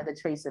was one of the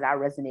traits that I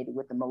resonated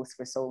with the most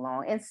for so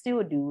long, and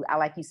still do. I,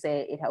 like you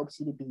said, it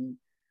helps you to be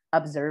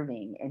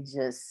observing, and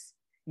just,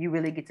 you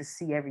really get to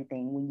see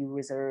everything when you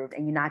reserve,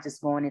 and you're not just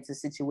going into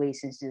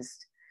situations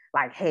just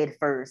like head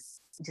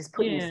first, just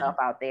putting yourself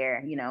out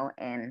there, you know.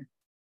 And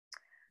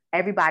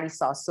everybody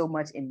saw so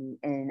much in me,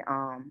 and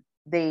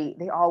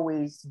they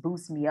always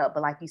boost me up.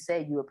 But like you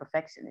said, you're a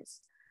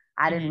perfectionist.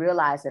 I didn't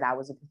realize that I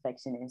was a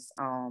perfectionist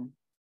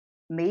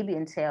maybe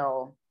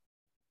until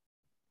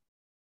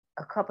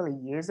a couple of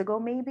years ago,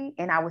 maybe.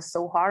 And I was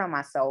so hard on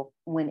myself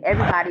when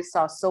everybody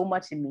saw so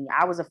much in me.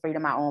 I was afraid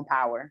of my own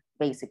power,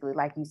 basically,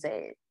 like you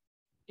said.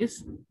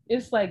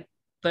 It's like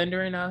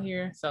thundering out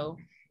here, so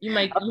you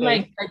might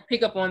like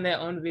pick up on that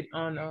on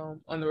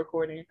the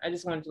recording. I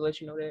just wanted to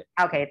let you know that.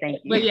 Okay, thank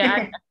you. But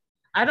yeah,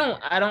 I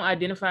don't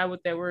identify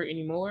with that word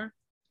anymore,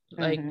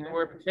 like the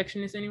word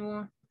perfectionist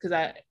anymore,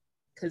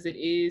 because it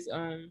is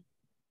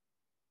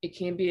it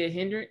can be a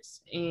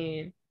hindrance,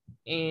 and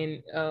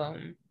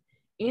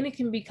it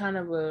can be kind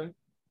of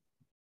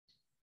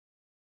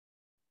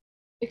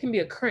it can be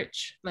a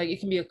crutch. Like it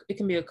can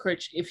be a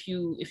crutch if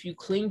you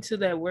cling to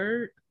that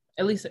word.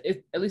 At least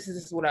this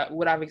is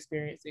what I've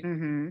experienced.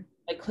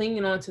 Like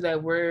clinging on to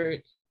that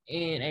word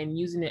and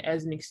using it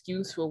as an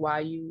excuse for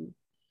why you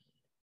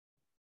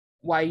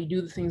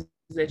do the things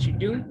that you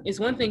do. It's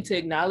one thing to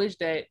acknowledge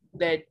that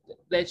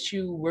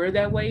you were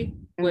that way,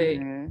 but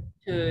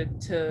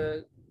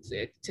to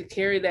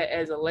carry that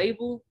as a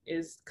label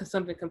is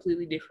something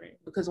completely different.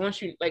 Because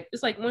once you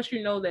once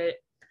you know that,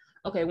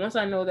 okay, once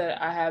I know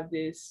that I have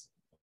this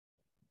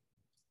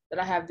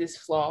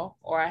flaw,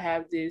 or I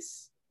have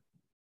this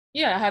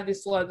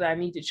flaw that I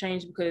need to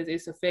change because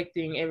it's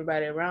affecting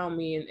everybody around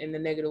me in the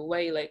negative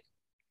way, like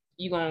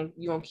you gonna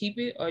keep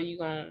it, or you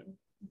gonna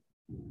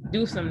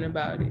do something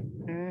about it.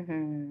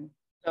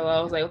 So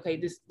I was like, okay,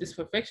 this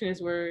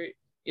perfectionist word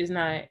is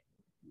not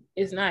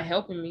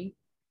helping me.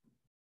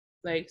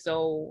 Like,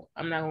 so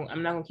I'm not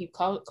gonna keep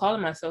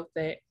calling myself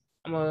that.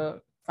 I'm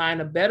gonna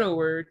find a better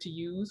word to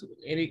use.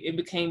 And it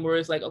became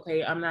words like,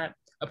 okay, I'm not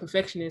a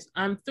perfectionist,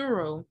 I'm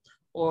thorough,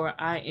 or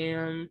I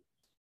am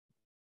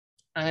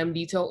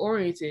detail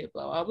oriented,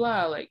 blah blah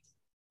blah. Like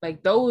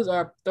Like those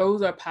are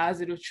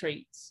positive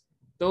traits.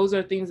 Those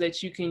are things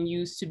that you can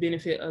use to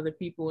benefit other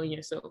people and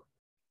yourself.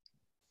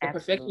 The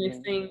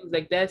perfectionist thing,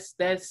 like that's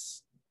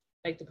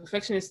like the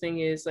perfectionist thing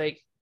is like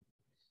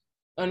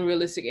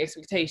unrealistic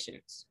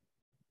expectations,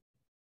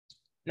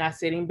 not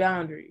setting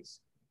boundaries,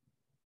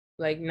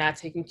 like not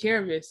taking care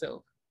of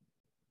yourself.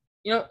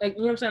 You know, like, you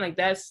know what I'm saying? Like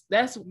that's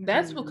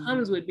what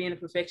comes with being a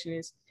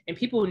perfectionist, and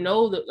people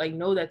know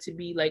that to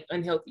be like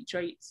unhealthy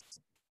traits.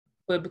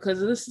 But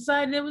because of the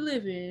society that we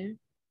live in,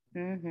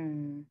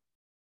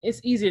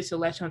 it's easier to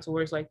latch onto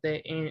words like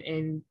that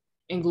and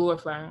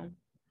glorify them.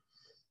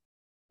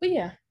 But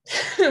yeah,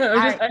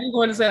 I just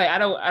want to say, like, I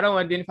don't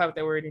identify with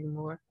that word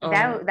anymore.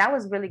 That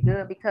was really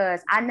good,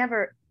 because I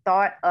never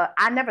thought that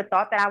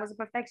I was a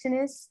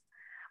perfectionist.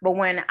 But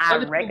when I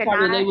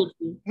recognized,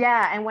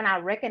 when I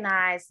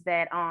recognized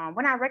that,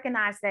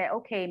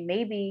 okay,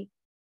 maybe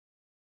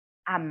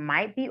I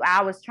might be,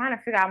 I was trying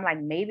to figure out, I'm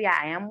like, maybe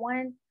I am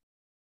one,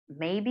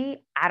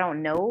 maybe, I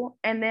don't know.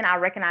 And then I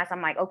recognized,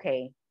 I'm like,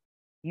 okay,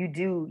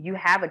 you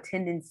have a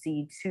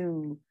tendency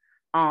to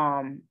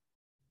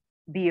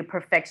be a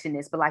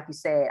perfectionist. But like you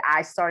said,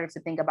 I started to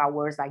think about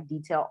words like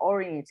detail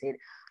oriented.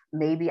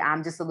 Maybe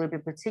I'm just a little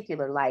bit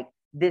particular, like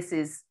this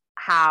is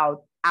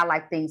how I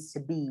like things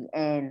to be.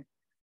 And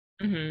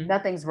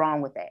nothing's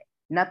wrong with that.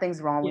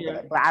 Nothing's wrong with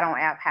that. But I don't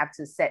have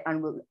to set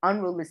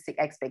unrealistic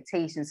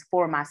expectations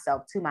for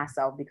myself, to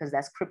myself, because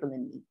that's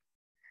crippling me.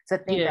 To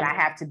think that I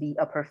have to be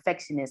a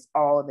perfectionist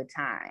all the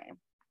time.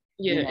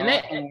 Yeah, you know?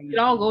 And it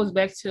all goes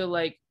back to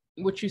like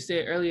what you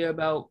said earlier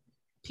about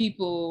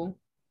people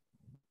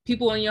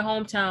in your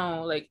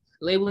hometown like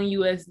labeling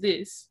you as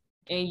this,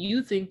 and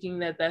you thinking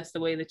that that's the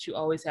way that you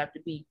always have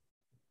to be.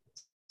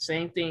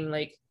 Same thing,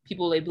 like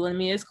people labeling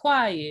me as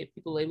quiet,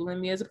 people labeling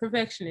me as a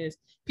perfectionist,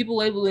 people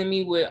labeling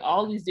me with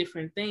all these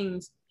different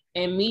things,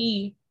 and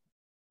me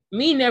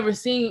never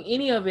seeing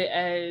any of it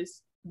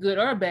as good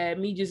or bad.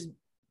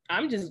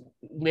 I'm just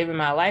living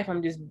my life.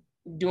 I'm just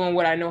doing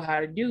what I know how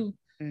to do.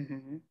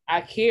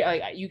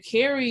 You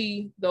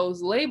carry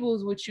those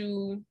labels with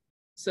you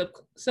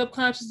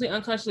subconsciously,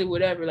 unconsciously,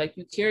 whatever. Like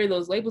you carry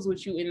those labels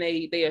with you, and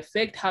they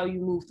affect how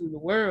you move through the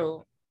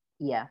world.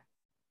 Yeah.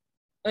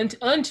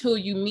 Until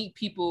you meet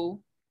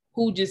people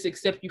who just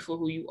accept you for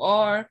who you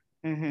are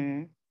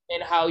and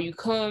how you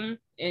come,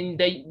 and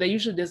they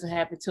usually doesn't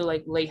happen till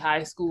like late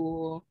high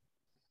school,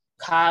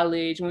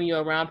 college, when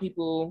you're around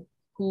people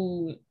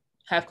who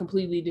have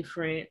completely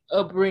different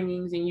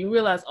upbringings, and you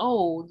realize,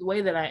 oh, the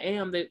way that I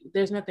am, that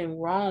there's nothing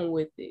wrong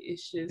with it.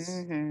 It's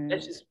just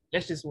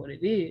that's just what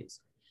it is.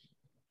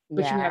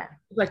 But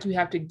you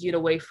have to get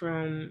away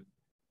from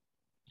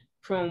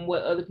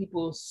what other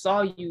people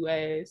saw you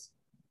as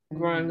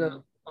growing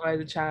up or as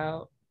a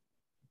child,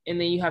 and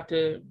then you have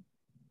to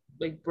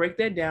like break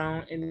that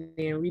down and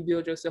then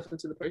rebuild yourself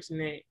into the person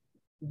that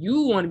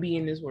you want to be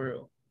in this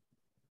world.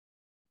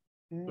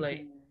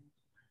 Like,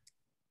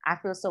 I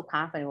feel so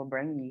confident with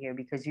bringing you here,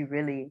 because you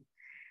really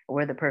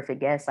were the perfect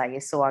guest. Like,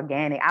 it's so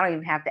organic. I don't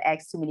even have to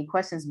ask too many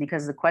questions,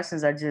 because the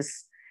questions are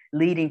just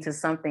leading to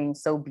something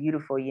so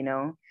beautiful, you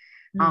know?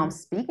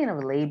 Speaking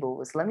of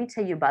labels, let me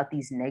tell you about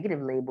these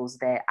negative labels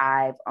that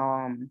I've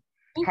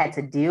had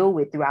to deal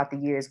with throughout the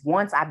years.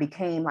 Once I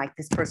became like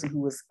this person who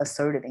was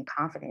assertive and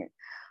confident,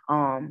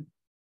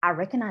 I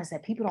recognized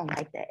that people don't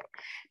like that,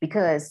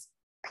 because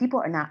people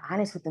are not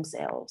honest with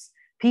themselves.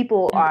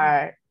 People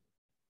are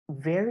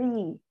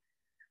very,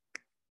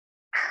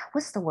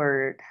 what's the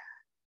word?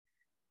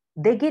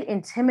 They get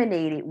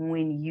intimidated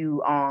when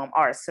you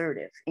are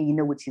assertive and you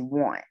know what you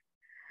want.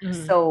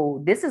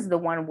 So this is the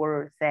one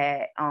word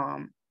that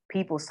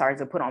people started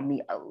to put on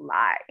me a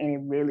lot, and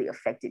it really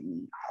affected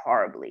me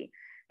horribly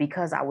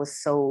because I was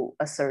so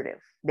assertive.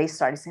 They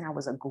started saying I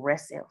was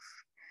aggressive.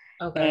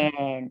 Okay.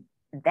 And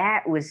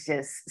that was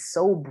just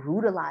so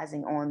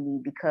brutalizing on me,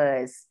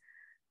 because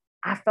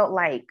I felt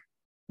like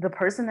the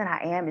person that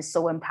I am is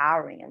so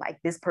empowering, and like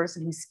this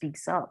person who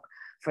speaks up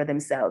for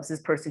themselves,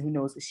 this person who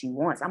knows what she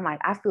wants. I'm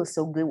like, I feel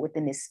so good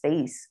within this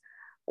space.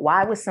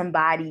 Why would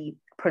somebody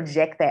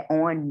project that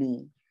on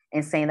me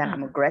and saying that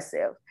I'm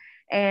aggressive?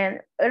 And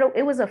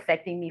it was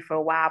affecting me for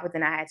a while, but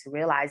then I had to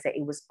realize that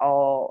it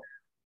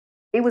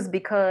was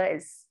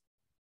because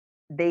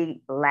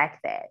they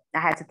lack that. I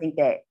had to think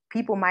that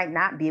people might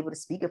not be able to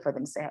speak it for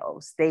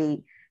themselves.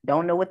 They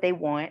don't know what they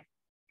want.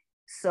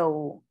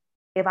 So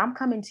if I'm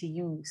coming to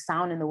you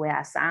sounding the way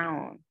I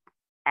sound,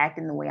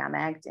 acting the way I'm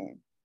acting,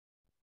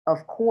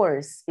 of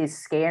course it's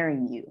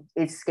scaring you.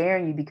 It's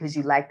scaring you because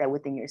you like that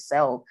within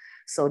yourself.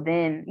 So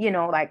then, you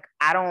know, like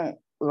I'm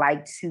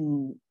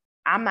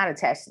not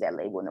attached to that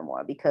label no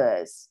more,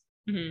 because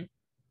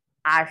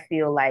I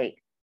feel like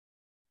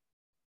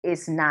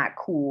it's not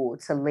cool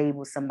to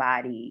label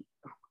somebody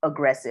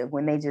aggressive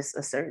when they just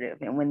assertive,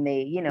 and when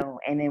they, you know,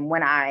 and then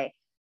when I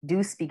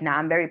do speak now,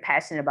 I'm very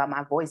passionate about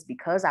my voice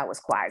because I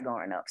was quiet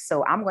growing up.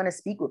 So I'm going to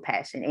speak with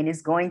passion, and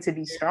it's going to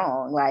be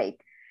strong. Like,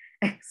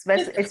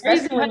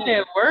 especially when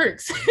it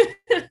works.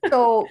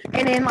 So,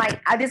 and then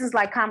like, this is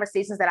like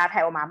conversations that I've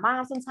had with my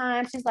mom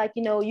sometimes. She's like,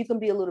 you can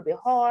be a little bit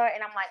hard.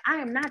 And I'm like, I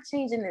am not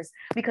changing this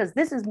because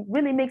this is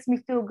really makes me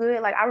feel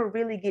good. Like I would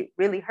really get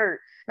really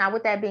hurt. Now,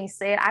 with that being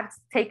said, I've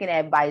taken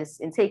advice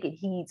and taken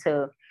heed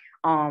to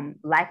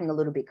lacking a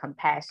little bit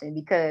compassion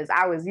because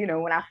I was,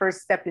 when I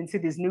first stepped into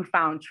this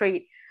newfound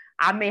trait,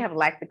 I may have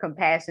lacked the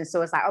compassion.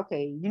 So it's like,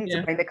 okay, you need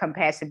to bring the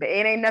compassion, but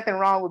it ain't nothing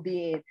wrong with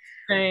being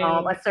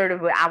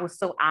assertive. But I was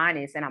so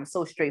honest and I'm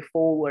so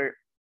straightforward.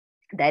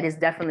 That is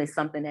definitely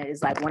something that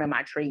is like one of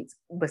my traits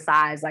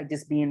besides like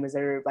just being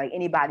reserved. Like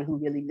anybody who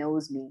really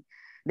knows me,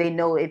 they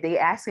know if they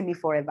asking me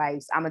for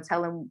advice, I'm gonna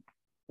tell them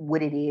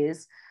what it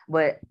is.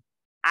 But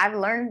I've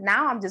learned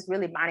now I'm just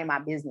really minding my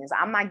business.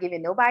 I'm not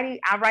giving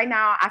nobody. Right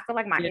now I feel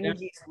like my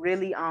energy is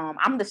really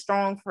I'm the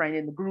strong friend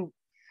in the group.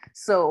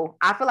 So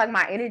I feel like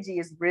my energy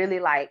is really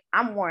like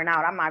I'm worn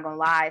out. I'm not gonna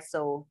lie.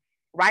 So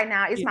right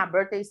now it's my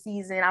birthday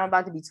season. I'm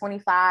about to be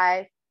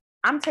 25.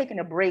 I'm taking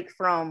a break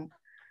from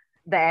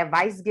the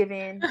advice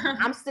given.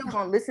 I'm still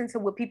gonna listen to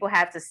what people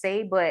have to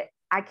say, but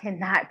I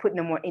cannot put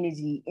no more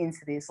energy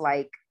into this.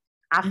 Like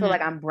I feel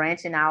like I'm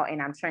branching out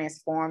and I'm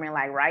transforming.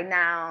 Like right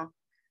now,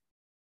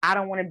 I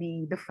don't want to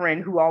be the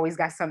friend who always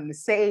got something to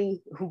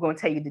say, who gonna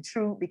tell you the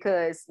truth,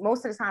 because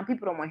most of the time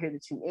people don't want to hear the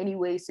truth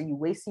anyway. So you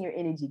wasting your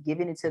energy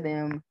giving it to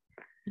them.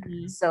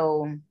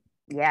 So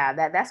yeah,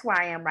 that's where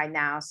I am right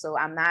now. So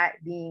I'm not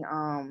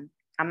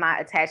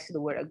attached to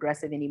the word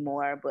aggressive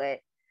anymore, but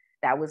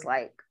that was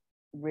like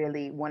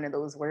really one of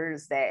those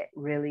words that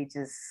really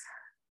just,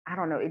 I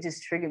don't know, it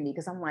just triggered me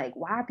because I'm like,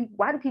 why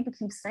do people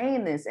keep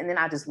saying this? And then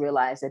I just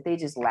realized that they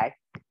just lack,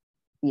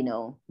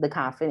 the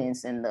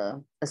confidence and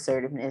the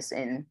assertiveness,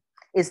 and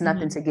it's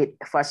nothing to get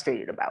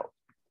frustrated about.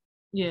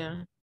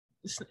 Yeah.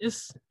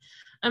 It's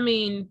I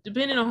mean,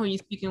 depending on who you're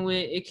speaking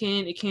with, it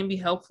can be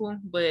helpful,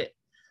 but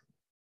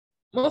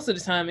most of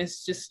the time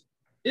it's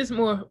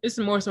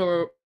more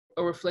so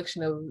a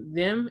reflection of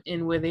them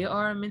and where they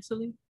are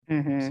mentally.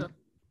 So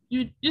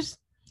you just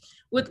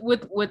with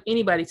what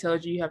anybody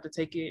tells you, you have to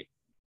take it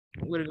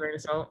with a grain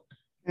of salt.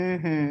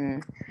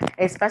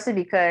 Especially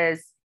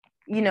because,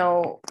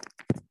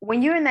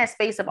 when you're in that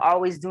space of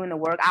always doing the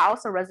work, I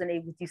also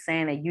resonate with you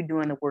saying that you're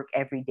doing the work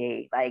every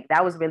day. Like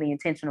that was really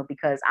intentional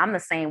because I'm the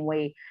same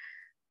way.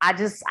 I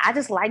just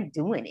like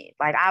doing it.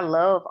 Like I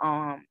love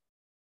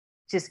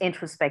just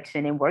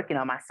introspection and working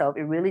on myself.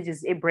 It really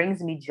it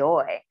brings me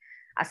joy.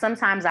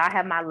 Sometimes I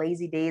have my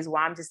lazy days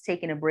where I'm just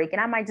taking a break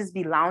and I might just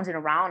be lounging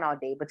around all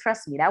day. But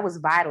trust me, that was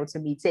vital to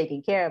me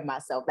taking care of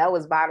myself. That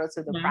was vital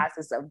to the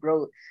process of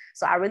growth.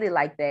 So I really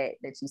like that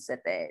you said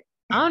that.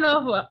 I don't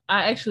know if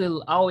I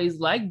actually always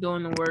like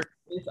doing the work.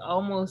 It's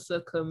almost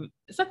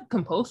it's like a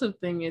compulsive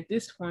thing at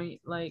this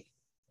point. Like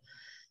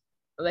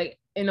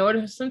in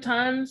order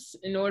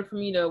for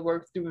me to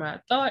work through my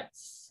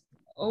thoughts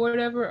or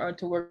whatever, or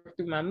to work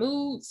through my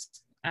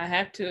moods, I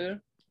have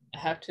to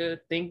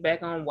think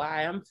back on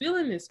why I'm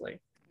feeling this way.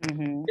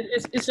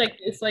 It's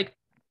like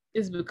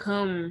it's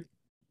become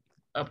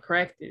a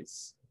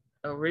practice,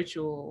 a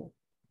ritual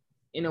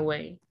in a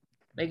way.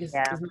 Like it's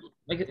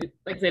like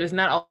I said, it's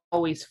not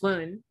always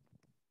fun,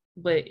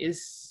 but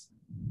is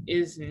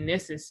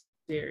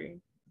necessary.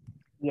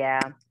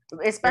 Yeah,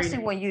 especially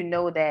when you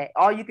know that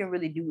all you can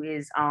really do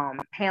is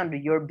handle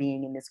your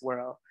being in this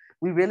world.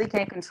 We really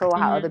can't control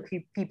how other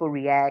people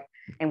react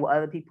and what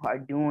other people are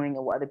doing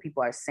and what other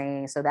people are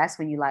saying. So that's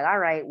when you're like, all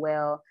right,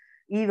 well,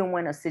 even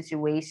when a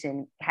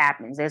situation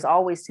happens, there's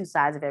always two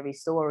sides of every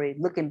story.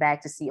 Looking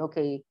back to see,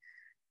 okay,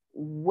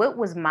 what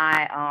was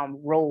my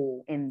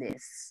role in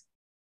this?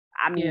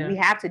 I mean, we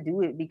have to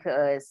do it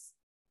because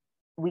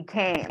we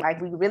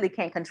really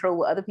can't control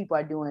what other people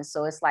are doing.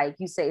 So it's like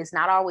you say, it's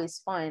not always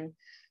fun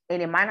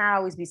and it might not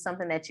always be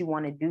something that you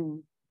want to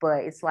do,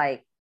 but it's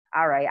like,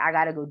 all right, I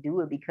got to go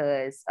do it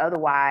because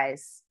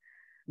otherwise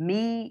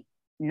me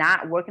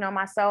not working on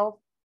myself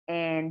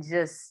and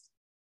just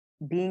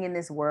being in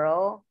this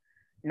world,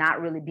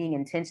 not really being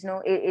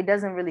intentional, it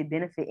doesn't really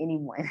benefit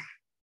anyone.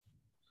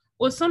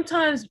 Well,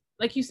 sometimes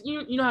like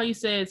you know how you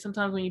said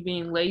sometimes when you're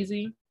being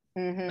lazy,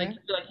 like you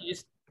feel like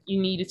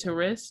you needed to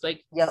rest.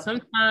 Like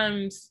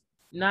sometimes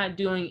not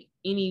doing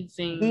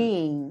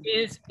anything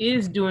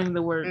is doing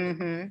the work.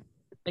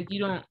 Like you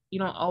don't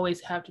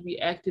always have to be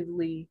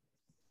actively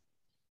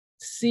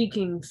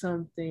seeking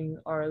something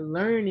or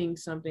learning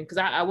something. Because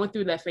I went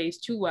through that phase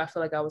too where I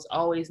feel like I was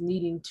always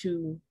needing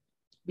to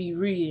be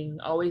reading,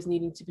 always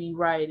needing to be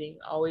writing,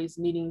 always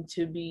needing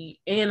to be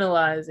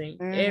analyzing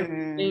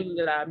everything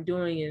that I'm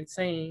doing and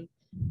saying.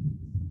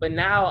 But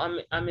now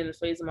I'm in a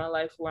phase of my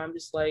life where I'm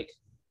just like,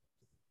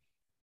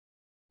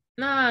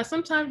 nah,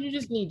 sometimes you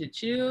just need to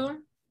chill.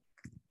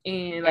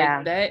 And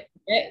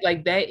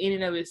like that in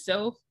and of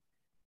itself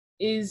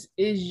is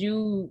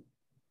you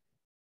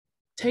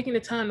taking the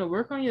time to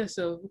work on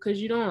yourself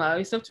because you don't allow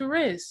yourself to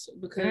rest,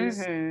 because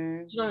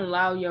you don't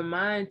allow your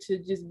mind to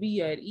just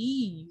be at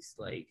ease.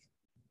 Like,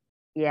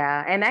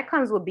 yeah, and that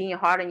comes with being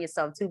hard on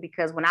yourself too,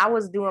 because when I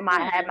was doing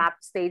had my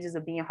stages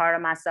of being hard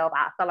on myself,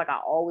 I felt like I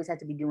always had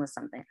to be doing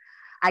something.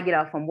 I get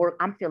off from work,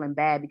 I'm feeling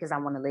bad because I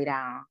want to lay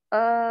down.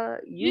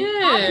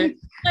 Yeah,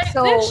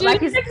 so that shit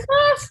like is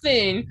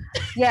exhausting.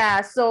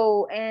 Yeah,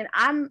 so and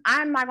I'm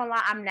not gonna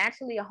lie, I'm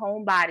naturally a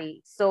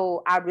homebody,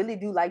 so I really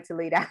do like to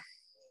lay down.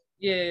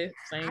 Yeah,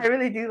 same. I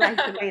really do like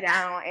to lay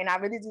down, and I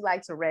really do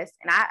like to rest.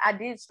 And I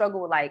did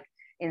struggle with like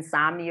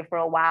insomnia for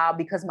a while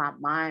because my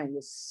mind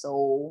was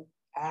so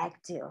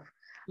active.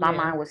 My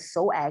mind was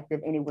so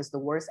active, and it was the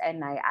worst at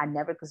night. I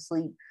never could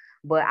sleep.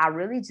 But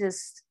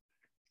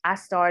I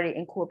started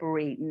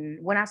incorporating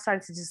when I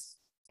started to just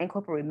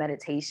incorporate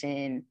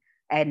meditation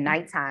at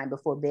nighttime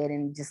before bed,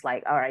 and just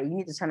like, all right, you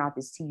need to turn off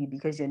this TV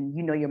because you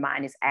know your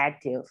mind is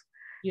active.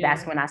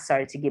 That's when I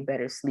started to get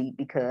better sleep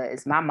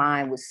because my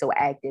mind was so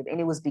active. And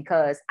it was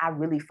because I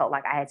really felt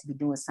like I had to be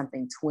doing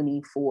something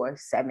 24/7.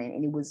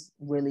 And it was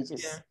really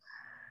just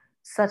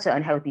such an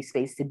unhealthy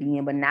space to be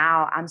in. But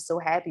now I'm so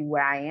happy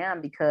where I am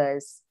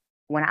because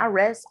when I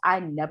rest, I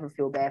never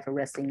feel bad for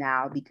resting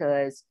now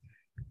because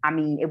I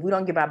mean, if we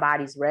don't give our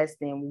bodies rest,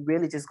 then we're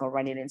really just gonna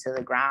run it into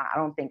the ground. I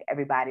don't think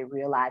everybody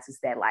realizes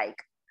that like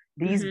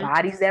these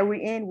bodies that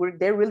we're in,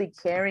 they're really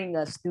carrying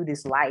us through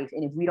this life.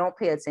 And if we don't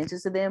pay attention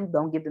to them,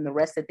 don't give them the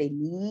rest that they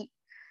need,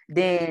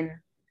 then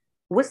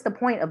what's the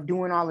point of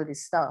doing all of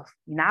this stuff?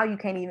 Now you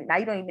don't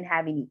even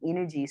have any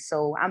energy.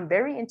 So I'm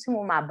very in tune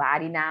with my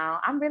body now.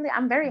 I'm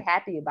very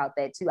happy about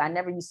that too. I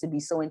never used to be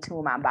so in tune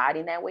with my body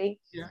in that way.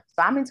 So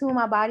I'm in tune with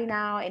my body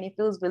now, and it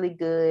feels really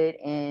good.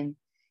 And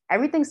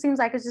everything seems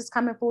like it's just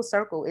coming full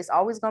circle. It's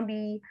always going to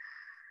be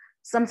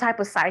some type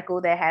of cycle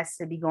that has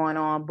to be going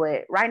on.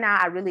 But right now,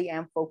 I really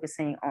am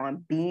focusing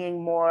on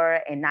being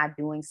more and not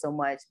doing so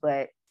much.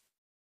 But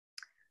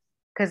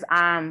because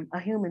I'm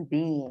a human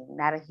being,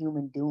 not a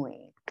human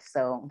doing.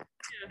 So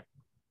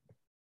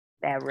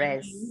that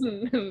rest.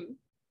 It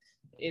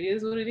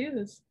is what it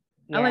is.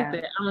 I like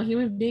that. I'm a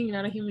human being,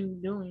 not a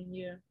human doing.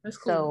 Yeah, that's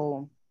cool.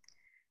 So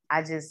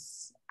I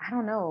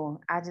don't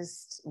know. I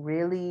just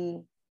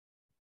really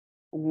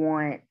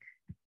want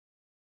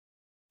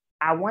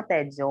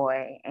that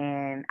joy,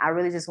 and I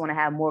really just want to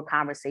have more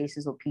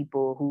conversations with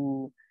people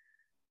who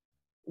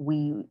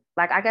we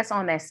like, I guess,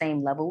 on that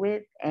same level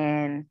with,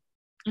 and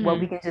where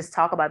we can just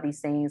talk about these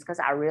things. Because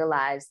I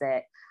realize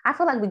that I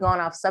feel like we're going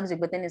off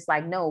subject, but then it's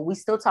like, no, we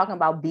still talking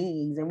about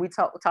beings, and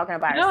talking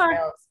about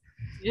ourselves.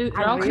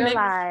 I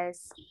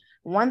realize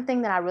one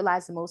thing that I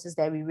realized the most is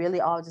that we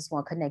really all just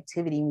want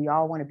connectivity, and we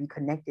all want to be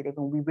connected,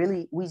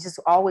 and we just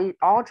always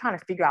all trying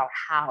to figure out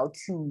how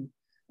to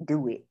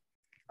do it.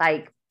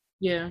 Like,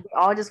 we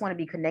all just want to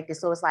be connected.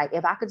 So it's like,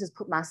 if I could just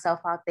put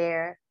myself out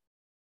there,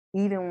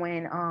 even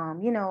when,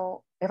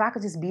 if I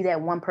could just be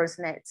that one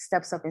person that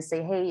steps up and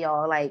say, hey,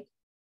 y'all, like,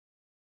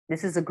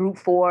 this is a group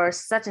for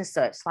such and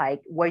such,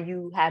 like where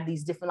you have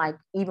these different, like,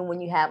 even when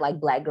you have like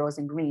Black Girls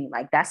in Green,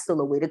 like that's still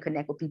a way to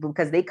connect with people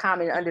because they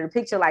comment under the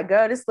picture like,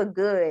 girl, this look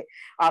good,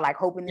 or like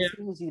hoping this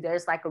heals you.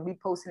 There's like a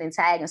reposting and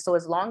tag. And so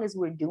as long as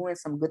we're doing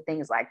some good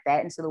things like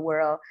that into the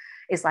world,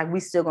 it's like we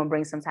still gonna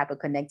bring some type of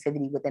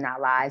connectivity within our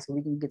lives where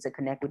we can get to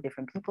connect with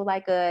different people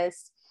like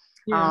us.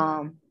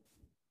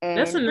 And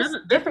that's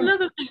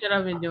another thing that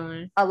I've been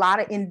doing. A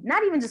lot of, and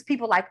not even just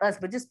people like us,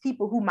 but just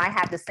people who might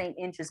have the same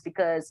interest,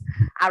 because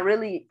I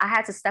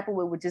had to step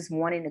away with just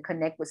wanting to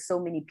connect with so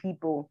many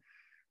people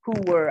who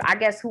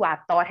I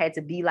thought had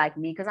to be like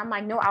me. Because I'm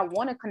like, no, I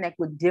want to connect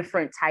with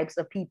different types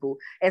of people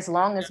as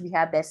long as we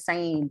have that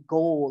same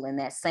goal and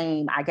that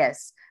same, I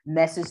guess,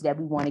 message that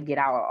we want to get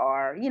out,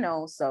 or,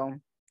 so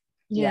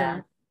yeah.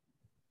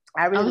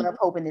 I really love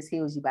Hoping This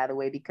Heals You, by the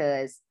way,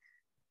 because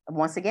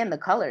once again, the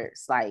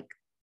colors, like,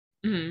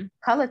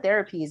 color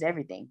therapy is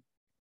everything.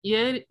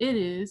 Yeah, it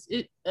is.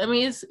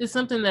 It's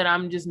something that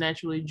I'm just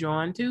naturally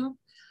drawn to,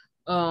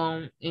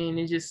 and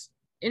it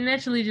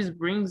naturally just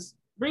brings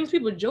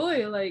people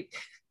joy. Like,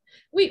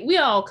 we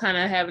all kind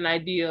of have an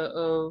idea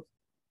of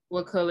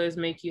what colors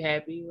make you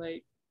happy.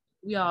 Like,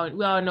 we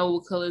all know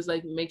what colors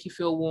like make you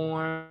feel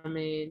warm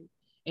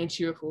and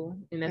cheerful,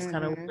 and that's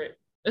kind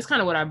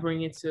of what I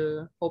bring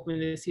into Hoping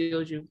This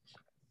Heals You.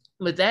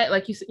 But that,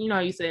 like you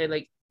said,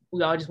 like,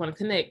 we all just want to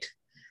connect.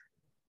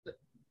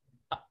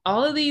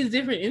 All of these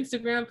different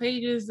Instagram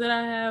pages that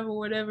I have or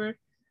whatever,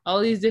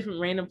 all these different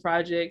random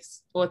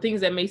projects or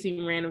things that may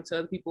seem random to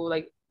other people,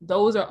 like,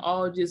 those are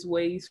all just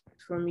ways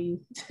for me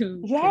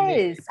to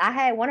connect. I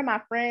had one of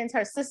my friends,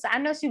 her sister, I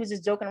know she was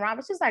just joking around,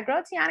 but she was like,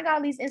 girl, Tiana got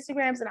all these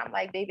Instagrams. And I'm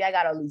like, baby, I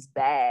got all these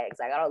bags.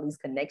 I got all these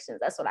connections.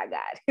 That's what I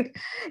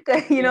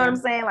got. You know what I'm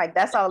saying? Like,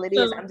 that's all it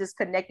is. I'm just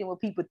connecting with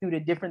people through the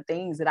different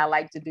things that I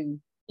like to do.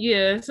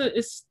 Yeah, so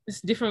it's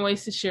different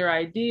ways to share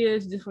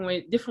ideas,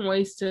 different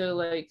ways to,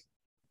 like,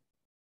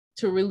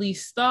 to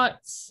release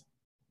thoughts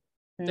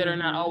that are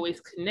not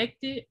always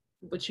connected,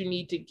 but you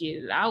need to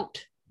get it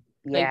out.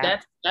 Like,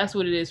 that's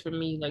what it is for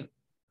me. Like,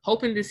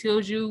 Hoping This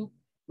Heals You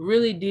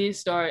really did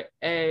start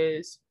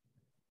as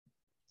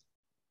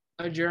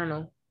a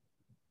journal.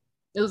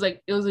 It was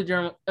a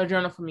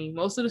journal for me.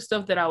 Most of the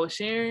stuff that I was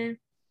sharing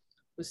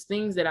was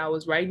things that I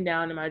was writing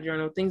down in my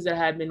journal, things that I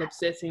had been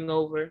obsessing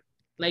over,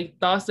 like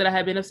thoughts that I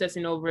had been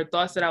obsessing over,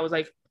 thoughts that I was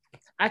like,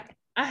 I'm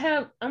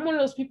one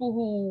of those people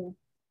who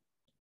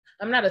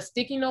not a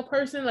sticky note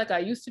person like I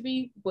used to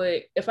be,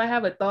 but if I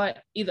have a thought,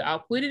 either I'll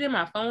put it in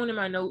my phone in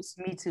my notes,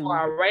 Me too, or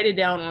I'll write it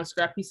down on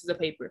scrap pieces of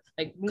paper.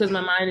 Like, because my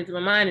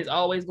mind is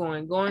always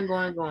going.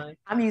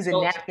 I'm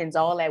using napkins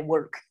all at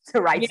work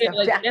to write stuff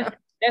like, down.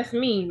 That's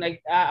me.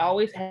 Like, I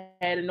always had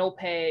a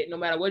notepad, no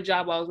matter what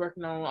job I was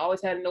working on. I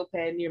always had a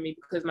notepad near me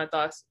because my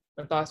thoughts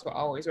were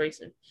always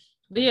racing.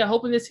 But yeah,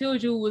 Hoping This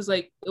Heals You was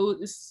like,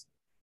 it's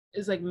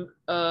like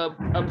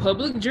a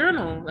public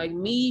journal, like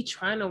me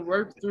trying to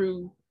work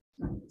through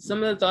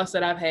some of the thoughts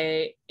that I've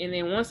had. And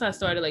then once I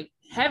started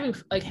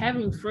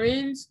having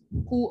friends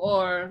who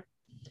are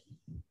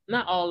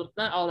not all of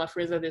my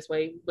friends are this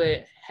way,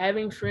 but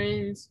having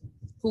friends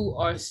who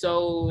are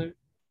so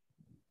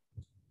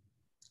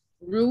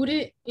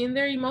rooted in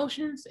their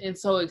emotions and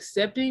so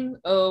accepting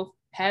of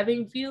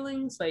having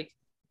feelings, like,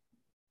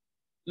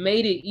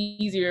 made it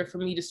easier for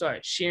me to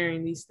start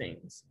sharing these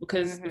things.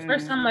 Because the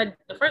first time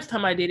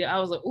I did it, I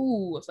was like,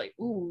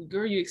 ooh,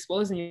 girl, you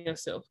exposing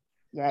yourself.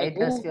 Yeah, like, it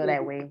does feel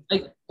that way.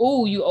 Like,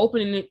 oh, you're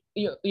opening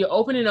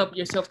up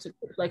yourself to,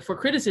 like, for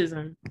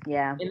criticism.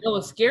 Yeah. And it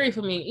was scary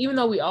for me, even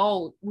though we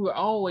were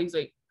always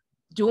like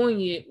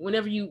doing it.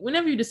 Whenever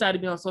you decide to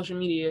be on social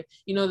media,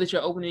 you know that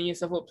you're opening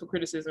yourself up to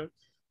criticism.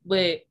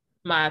 But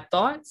my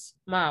thoughts,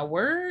 my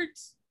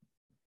words,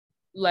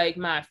 like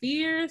my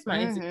fears,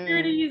 my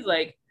insecurities,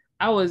 like,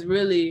 I was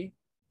really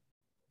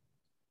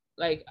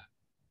like,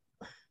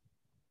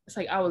 it's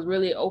like I was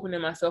really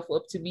opening myself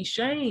up to be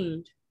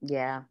shamed.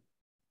 Yeah.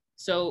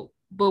 So,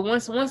 but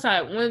once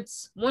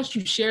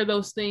you share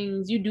those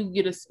things, you do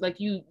get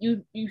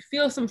you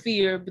feel some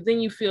fear, but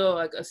then you feel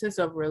like a sense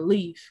of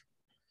relief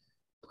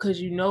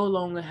because you no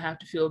longer have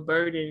to feel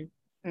burdened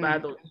by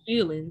those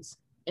feelings.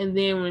 And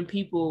then when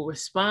people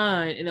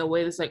respond in a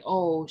way that's like,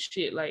 oh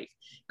shit, like,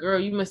 girl,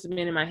 you must have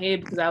been in my head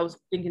because I was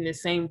thinking the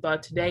same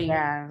thought today.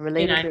 Yeah,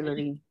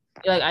 relatability.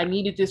 I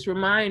needed this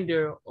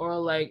reminder, or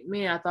like,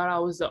 man, I thought I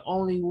was the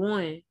only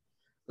one.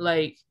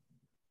 Like,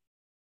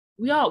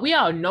 we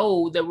all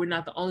know that we're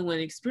not the only one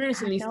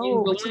experiencing these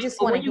things, but you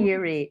just want to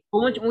hear it.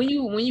 But when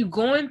you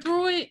going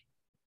through it,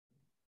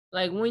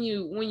 like when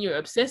you're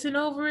obsessing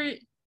over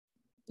it,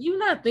 you're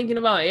not thinking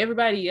about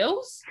everybody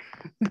else.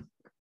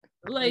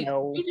 Like,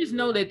 you just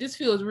know that this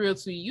feels real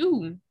to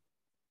you.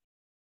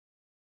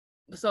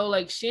 So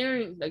like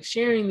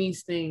sharing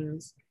these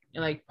things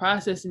and like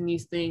processing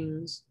these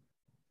things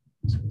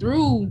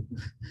through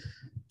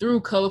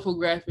colorful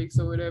graphics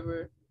or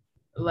whatever,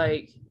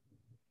 like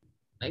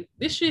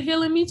this shit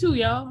healing me too,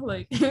 y'all.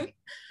 Like,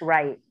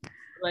 right.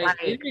 Like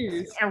it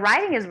is. And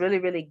writing is really,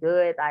 really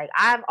good. Like,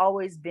 I've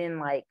always been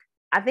like,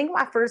 I think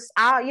my first,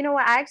 you know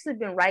what, I actually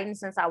been writing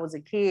since I was a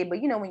kid,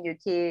 but you know, when you're a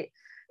kid,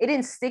 it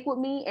didn't stick with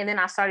me. And then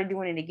I started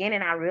doing it again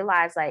and I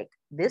realized like,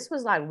 this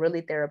was like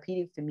really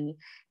therapeutic for me.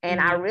 And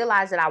I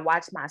realized that I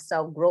watched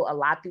myself grow a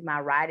lot through my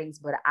writings,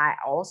 but I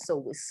also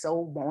was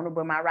so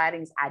vulnerable in my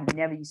writings. I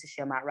never used to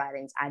share my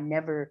writings. I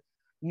never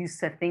used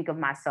to think of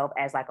myself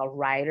as like a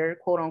writer,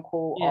 quote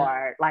unquote,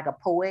 or like a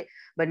poet.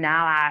 But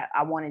now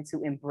I wanted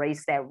to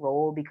embrace that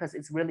role because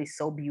it's really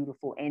so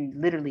beautiful. And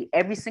literally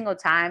every single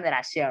time that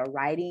I share a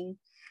writing,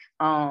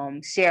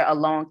 share a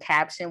long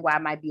caption where I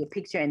might be a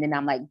picture and then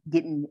I'm like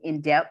getting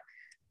in depth,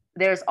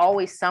 there's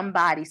always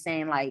somebody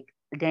saying like,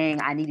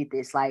 dang, I needed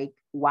this. Like,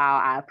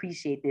 wow, I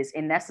appreciate this.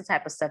 And that's the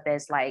type of stuff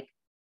that's like,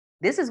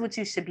 this is what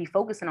you should be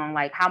focusing on,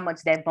 like how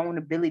much that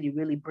vulnerability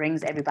really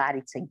brings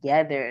everybody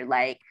together.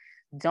 Like,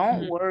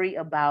 don't worry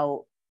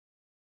about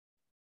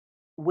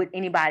what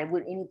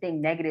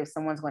anything negative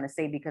someone's going to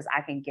say, because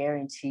I can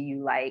guarantee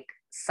you like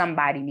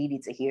somebody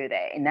needed to hear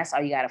that. And that's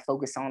all you got to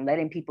focus on,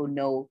 letting people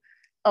know,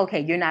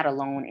 okay, you're not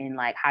alone in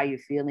like how you're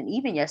feeling.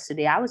 Even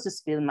yesterday, I was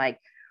just feeling like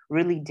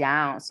really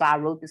down. So I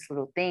wrote this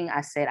little thing.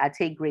 I said, I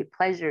take great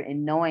pleasure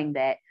in knowing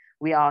that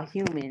we're all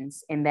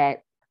humans and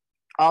that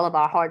all of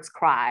our hearts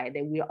cry,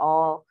 that we're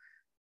all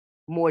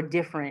more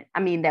different. I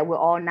mean, that we're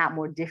all not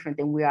more different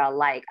than we are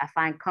alike. I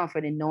find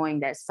comfort in knowing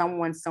that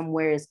someone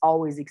somewhere is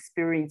always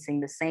experiencing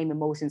the same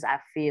emotions I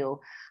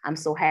feel. I'm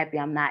so happy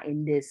I'm not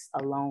in this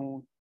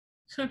alone.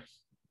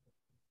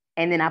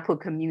 And then I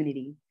put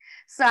community.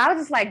 So I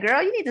was just like,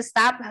 girl, you need to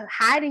stop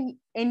hiding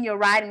in your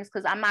writings,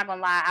 because I'm not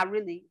gonna lie, I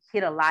really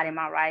hit a lot in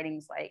my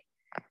writings. Like,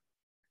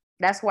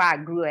 that's where I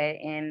grew at.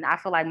 And I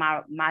feel like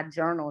my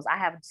journals, I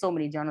have so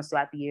many journals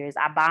throughout the years.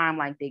 I buy them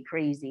like they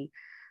crazy.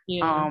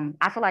 Yeah.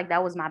 I feel like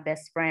that was my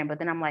best friend. But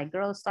then I'm like,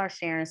 girl, start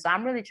sharing. So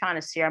I'm really trying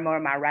to share more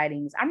of my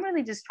writings. I'm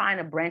really just trying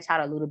to branch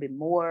out a little bit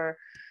more,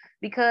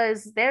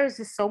 because there's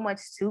just so much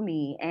to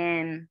me.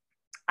 And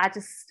I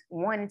just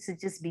wanted to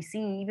just be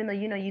seen, even though,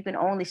 you know, you can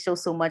only show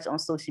so much on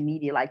social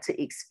media, like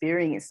to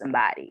experience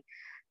somebody.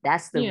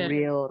 That's the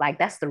real, like,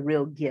 that's the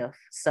real gift.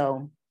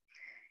 So,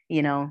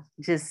 you know,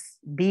 just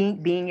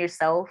being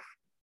yourself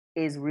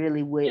is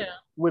really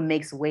what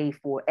makes way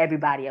for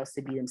everybody else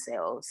to be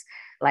themselves,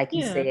 like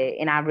you said.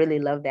 And I really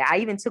love that. I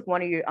even took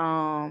one of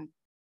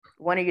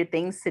your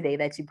things today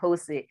that you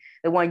posted,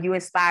 the one you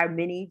inspired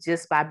many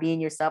just by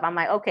being yourself. I'm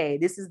like, okay,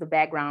 this is the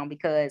background,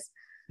 because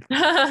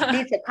I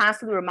need to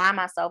constantly remind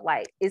myself,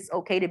 like, it's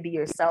okay to be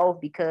yourself,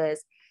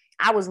 because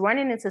I was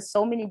running into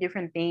so many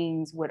different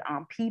things with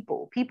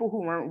people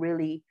who weren't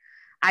really,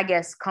 I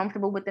guess,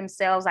 comfortable with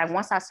themselves. Like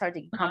once I started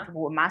to get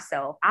comfortable with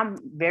myself,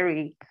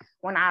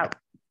 when I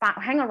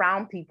hang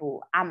around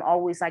people, I'm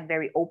always like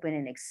very open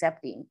and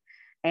accepting.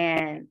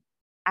 And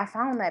I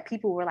found that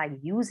people were like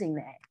using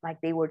that,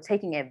 like they were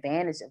taking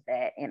advantage of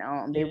that,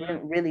 and they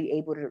weren't really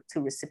able to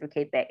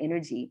reciprocate that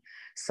energy.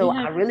 So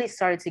I really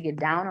started to get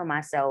down on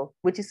myself.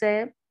 What you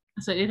said?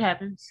 So it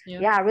happens.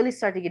 Yeah, I really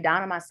started to get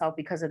down on myself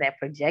because of that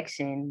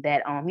projection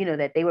that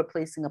that they were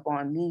placing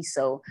upon me.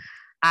 So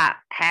I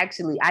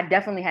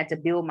definitely had to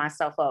build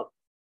myself up.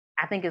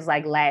 I think it's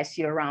like last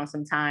year around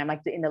some time,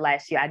 like in the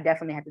last year, I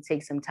definitely had to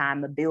take some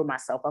time to build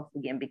myself up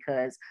again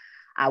because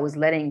I was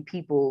letting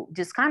people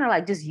just kind of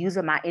like just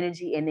using my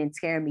energy and then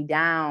tearing me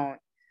down.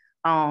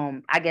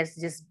 I guess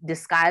just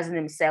disguising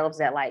themselves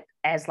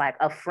as like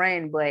a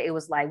friend, but it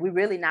was like we're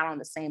really not on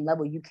the same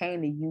level. You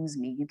came to use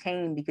me. You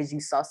came because you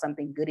saw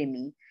something good in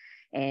me,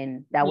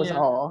 and that was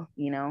all.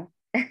 Yeah,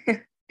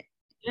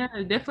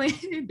 it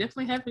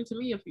definitely happened to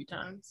me a few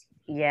times.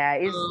 Yeah,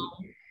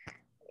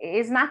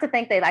 it's not to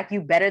think that like you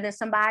better than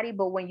somebody,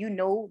 but when you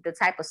know the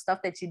type of stuff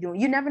that you're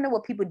doing, you never know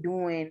what people are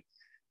doing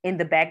in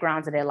the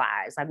backgrounds of their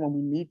lives, like when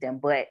we meet them.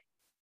 But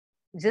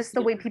just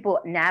the way people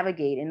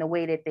navigate and the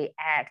way that they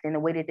act and the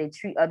way that they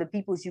treat other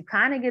people, you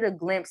kind of get a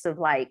glimpse of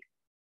like,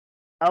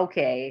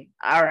 okay,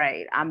 all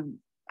right,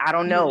 I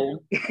don't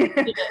know.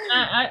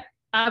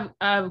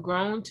 I've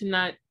grown to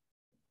not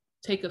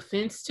take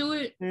offense to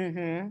it.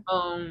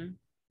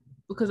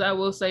 Because I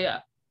will say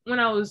when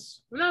I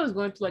was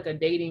going through like a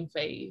dating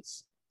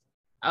phase,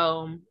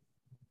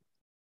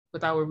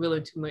 without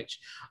revealing too much,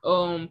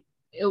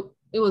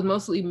 it was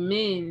mostly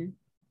men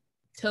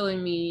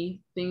telling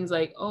me things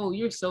like, "Oh,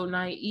 you're so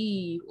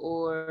naive,"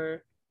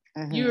 or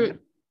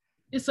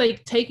it's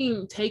like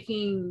taking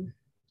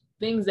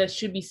things that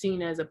should be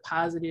seen as a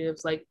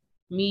positives, like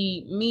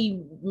me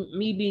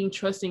being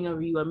trusting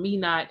of you, or me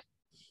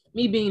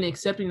being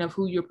accepting of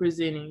who you're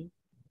presenting,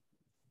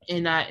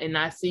 and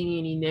not seeing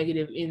any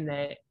negative in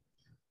that.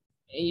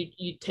 And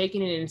you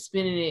taking it and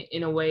spinning it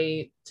in a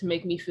way to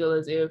make me feel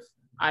as if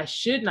I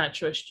should not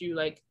trust you.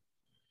 Like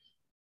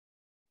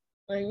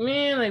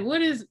man, like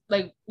what is,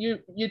 like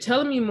you're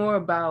telling me more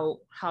about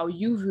how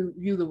you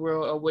view the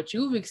world or what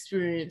you've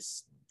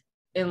experienced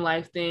in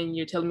life than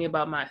you're telling me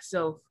about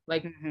myself.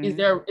 Like is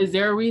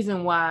there a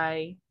reason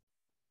why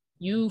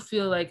you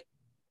feel like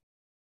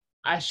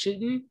I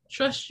shouldn't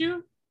trust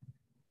you?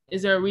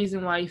 Is there a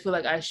reason why you feel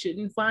like I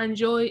shouldn't find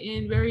joy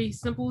in very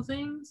simple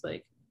things?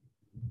 Like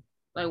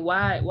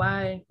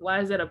why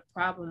is that a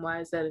problem? Why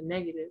is that a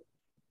negative?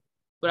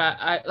 But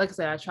I like I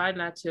said, I try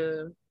not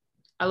to.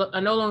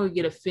 I no longer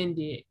get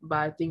offended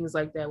by things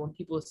like that when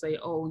people say,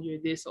 "Oh, you're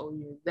this, oh,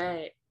 you're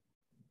that."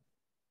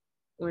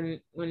 When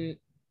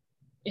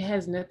it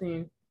has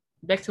nothing.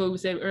 Back to what we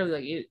said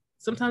earlier, like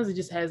sometimes it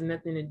just has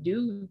nothing to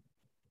do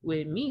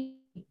with me.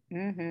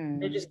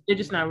 They're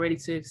just not ready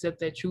to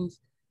accept that truth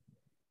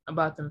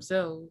about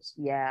themselves.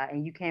 Yeah,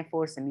 and you can't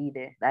force them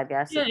either. Like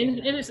that's and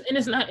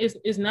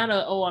it's not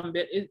a, oh, I'm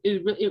better.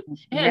 It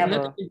has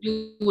nothing to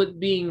do with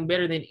being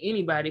better than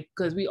anybody,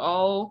 because we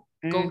all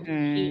go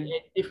through shit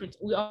at different.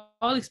 We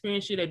all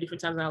experience shit at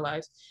different times in our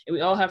lives, and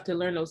we all have to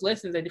learn those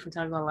lessons at different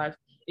times in our life.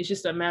 It's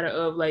just a matter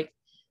of like,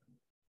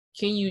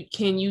 can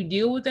you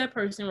deal with that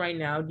person right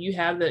now? Do you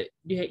have the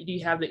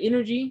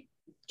energy?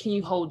 Can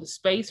you hold the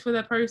space for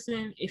that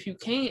person? If you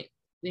can't,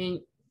 then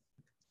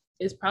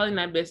it's probably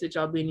not best that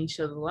y'all be in each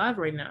other's life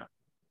right now.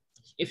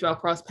 If y'all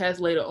cross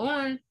paths later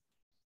on,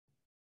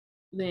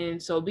 then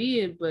so be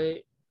it.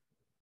 But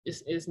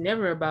it's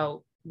never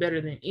about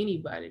better than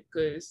anybody,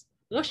 because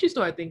once you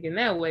start thinking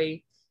that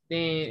way,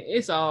 then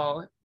it's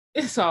all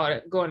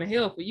going to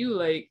hell for you.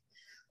 Like,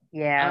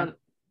 you know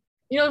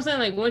what I'm saying?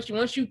 Like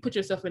once you put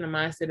yourself in a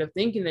mindset of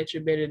thinking that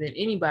you're better than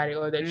anybody,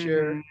 or that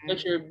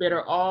you're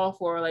better off,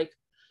 or like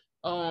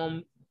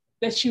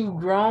that you've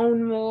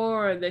grown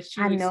more, or that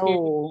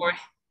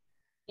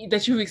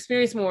you've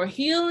experienced more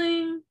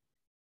healing.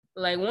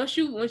 Like once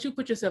you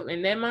put yourself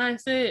in that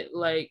mindset,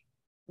 like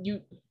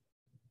you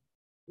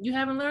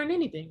haven't learned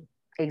anything.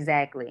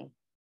 Exactly.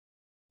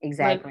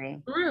 Like,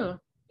 for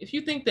real. If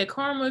you think that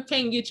karma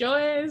can't get your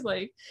ass,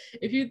 like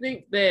if you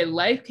think that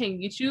life can't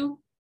get you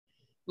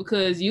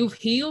because you've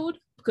healed,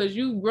 because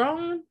you've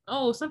grown,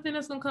 oh, something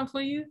that's gonna come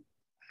for you.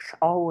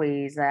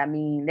 Always. I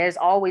mean, there's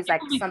always like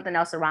something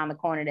else around the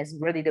corner that's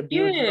ready to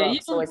build you up.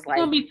 So it's like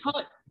you're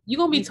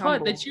gonna be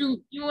taught that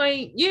you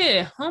ain't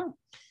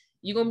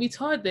you're gonna be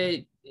taught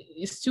that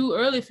it's too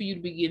early for you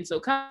to be getting so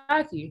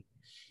cocky.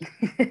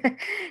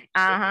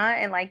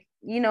 And like,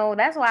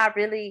 that's why I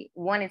really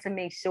wanted to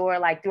make sure,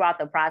 like, throughout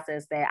the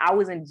process, that I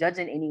wasn't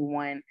judging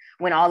anyone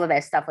when all of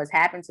that stuff was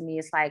happening to me.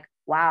 It's like,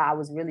 wow, I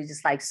was really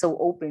just like so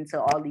open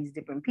to all these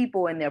different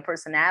people and their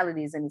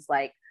personalities. And it's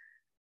like,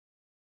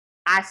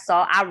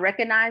 I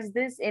recognized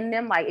this in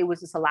them. Like, it was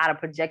just a lot of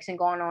projection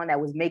going on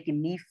that was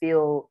making me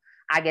feel,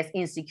 I guess,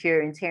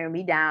 insecure and tearing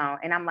me down.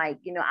 And I'm like,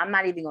 I'm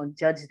not even going to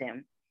judge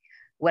them.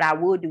 What I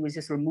will do is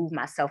just remove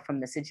myself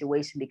from the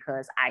situation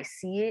because I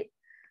see it.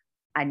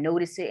 I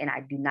notice it and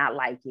I do not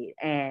like it.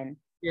 And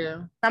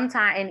yeah,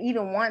 sometimes, and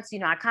even once,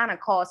 I kind of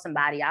called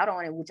somebody out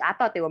on it, which I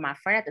thought they were my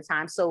friend at the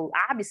time. So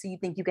obviously you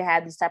think you can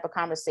have these type of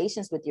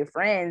conversations with your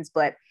friends,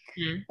 but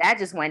that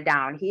just went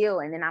downhill.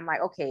 And then I'm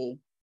like, okay,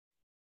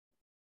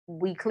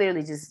 we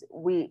clearly just,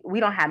 we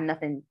don't have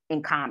nothing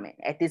in common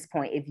at this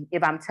point.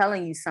 If I'm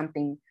telling you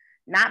something,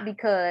 not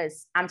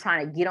because I'm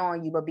trying to get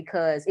on you, but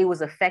because it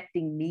was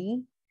affecting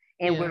me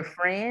and we're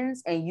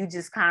friends, and you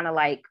just kind of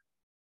like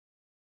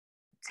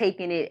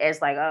taking it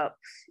as like, oh,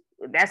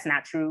 that's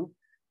not true.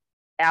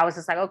 I was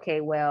just like,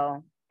 okay,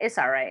 well, it's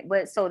all right.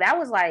 But so that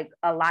was like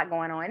a lot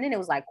going on. And then it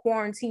was like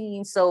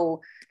quarantine. So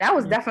that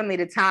was definitely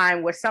the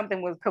time where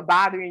something could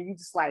bother you. And you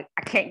just like,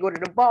 I can't go to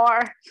the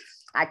bar.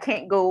 I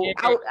can't go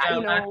out,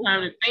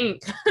 time to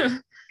think.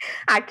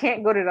 I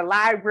can't go to the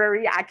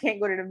library. I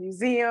can't go to the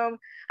museum.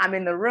 I'm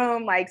in the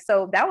room. Like,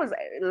 so that was,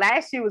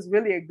 last year was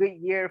really a good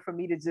year for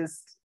me to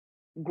just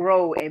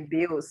grow and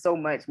build so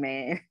much,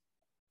 man.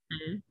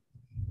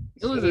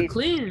 It was a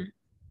clean.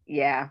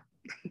 Yeah.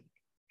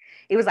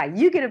 It was like,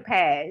 you get a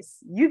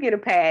pass.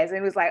 And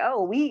it was like,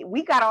 oh,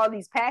 we got all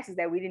these passes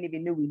that we didn't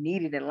even know we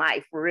needed in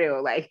life, for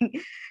real. Like,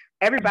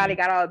 everybody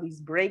got all these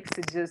breaks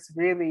to just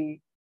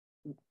really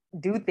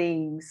do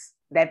things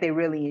that they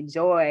really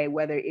enjoy,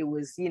 whether it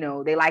was,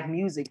 they like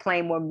music,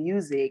 playing more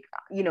music,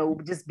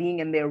 just being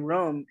in their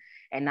room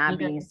and not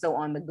being so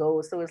on the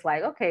go. So it's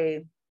like,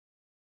 okay,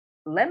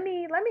 let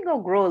me go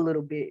grow a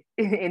little bit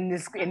in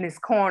this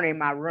corner in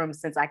my room,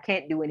 since I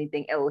can't do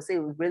anything else. It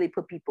would really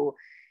put people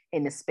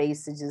in the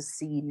space to just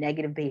see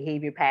negative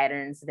behavior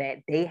patterns that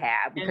they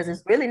have, because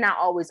it's really not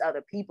always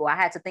other people. I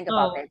had to think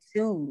about that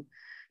too.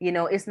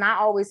 It's not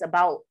always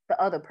about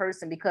the other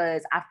person,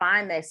 because I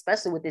find that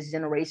especially with this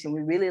generation,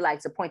 we really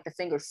like to point the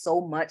finger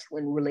so much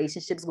when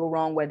relationships go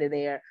wrong, whether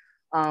they're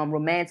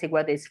romantic,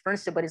 whether it's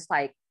friendship. But it's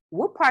like,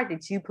 what part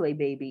did you play,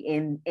 baby,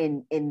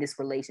 in this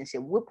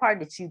relationship? What part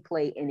did you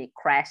play in it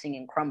crashing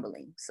and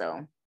crumbling?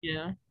 So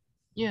yeah.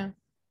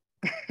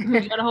 You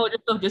gotta hold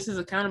yourself just as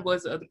accountable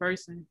as the other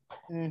person.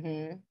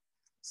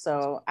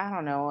 So I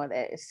don't know.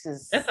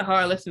 That's a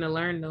hard lesson to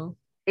learn, though.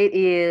 It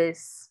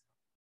is.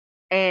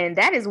 And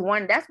that's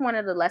one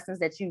of the lessons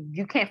that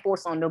you can't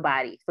force on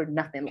nobody for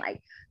nothing.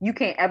 Like, you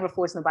can't ever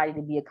force nobody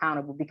to be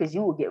accountable, because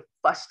you will get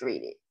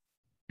frustrated.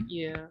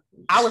 Yeah.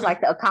 I was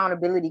like the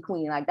accountability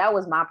queen. Like, that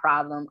was my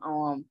problem.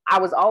 I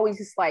was always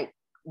just like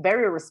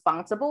very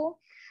responsible,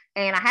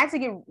 and I had to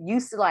get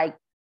used to, like,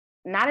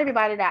 not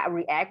everybody that I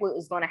react with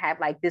is going to have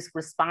like this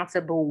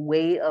responsible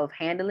way of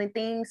handling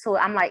things. So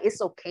I'm like,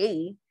 it's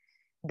okay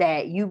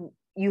that you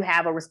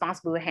have a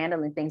responsible way of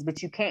handling things,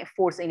 but you can't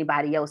force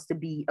anybody else to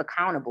be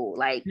accountable.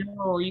 Like,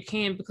 no, you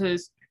can't,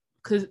 because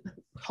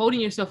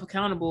holding yourself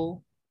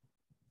accountable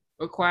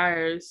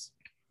requires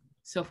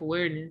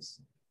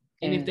self-awareness.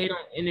 And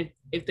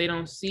if they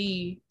don't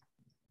see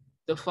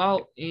the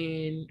fault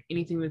in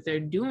anything that they're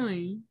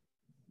doing,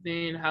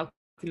 then how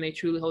can they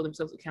truly hold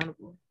themselves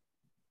accountable?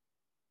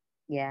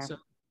 Yeah. So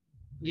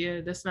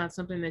yeah, that's not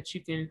something that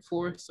you can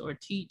force or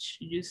teach.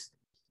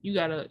 You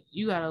gotta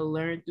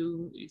learn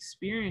through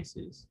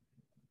experiences,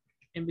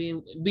 and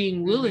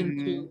being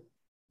willing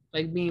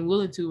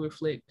to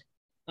reflect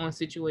on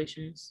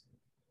situations.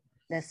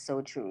 That's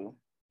so true.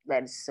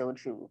 That is so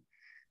true.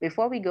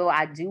 Before we go,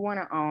 I do want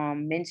to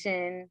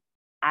mention,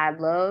 I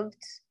loved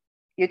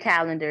your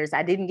calendars.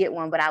 I didn't get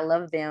one, but I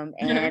love them.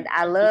 And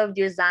I loved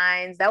your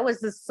designs. That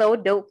was just so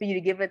dope for you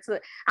to give it to.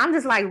 I'm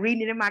just like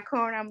reading it in my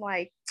corner. I'm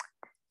like,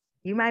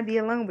 you might be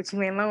alone, but you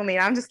ain't lonely.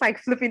 I'm just like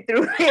flipping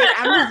through it.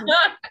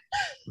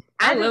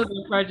 I love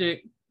the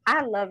project.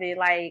 I love it.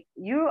 Like,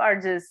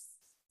 you're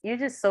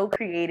just so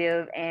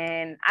creative,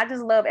 and I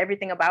just love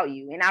everything about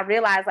you. And I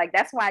realized, like,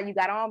 that's why you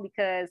got on,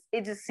 because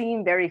it just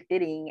seemed very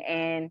fitting.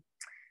 And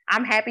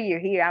I'm happy you're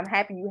here. I'm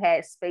happy you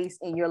had space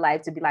in your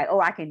life to be like,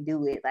 oh, I can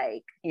do it.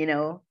 Like,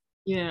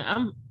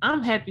 Yeah,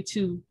 I'm happy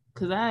too,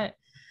 because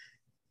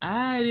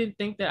I didn't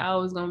think that I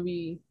was gonna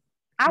be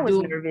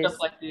doing nervous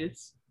stuff like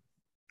this.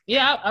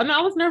 Yeah,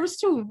 I was nervous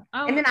too.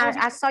 And then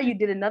I saw you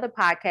did another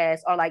podcast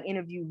or like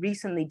interview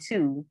recently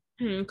too.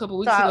 A couple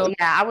weeks ago.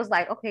 Yeah, I was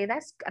like, okay,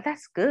 that's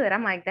good.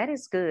 I'm like, that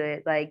is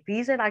good. Like,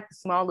 these are like the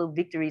small little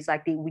victories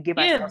like we give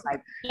ourselves.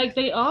 Like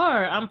they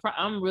are.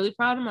 I'm really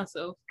proud of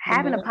myself.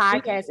 Having a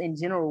podcast in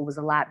general was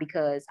a lot,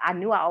 because I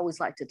knew I always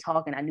liked to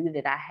talk, and I knew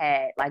that I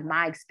had, like,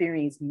 my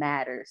experience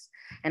matters.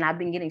 And I've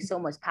been getting so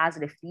much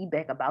positive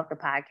feedback about the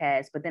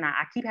podcast, but then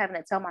I keep having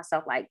to tell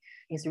myself, like,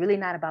 it's really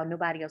not about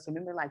nobody else.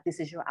 Remember, like,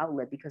 this is your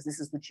outlet, because this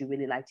is what you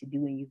really like to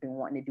do, and you've been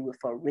wanting to do it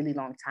for a really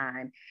long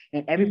time.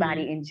 And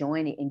everybody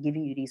enjoying it and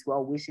giving you these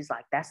well wishes,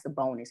 like, that's the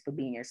bonus for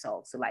being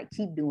yourself. So, like,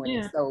 keep doing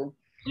it. So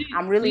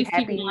I'm really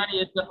happy.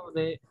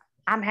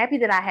 I'm happy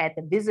that I had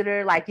the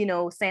visitor, like,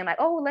 saying like,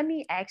 oh, let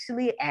me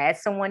actually add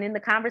someone in the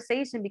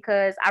conversation,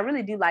 because I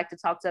really do like to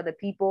talk to other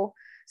people.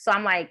 So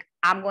I'm like,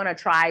 I'm going to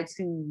try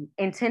to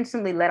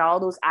intentionally let all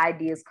those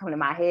ideas come to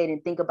my head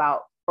and think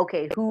about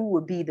okay, who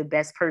would be the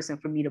best person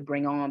for me to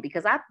bring on?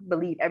 Because I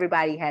believe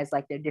everybody has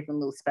like their different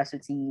little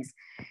specialties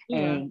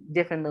and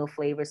different little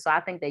flavors. So I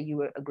think that you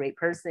were a great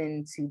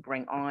person to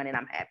bring on, and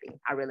I'm happy.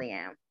 I really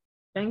am.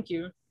 Thank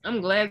you.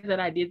 I'm glad that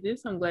I did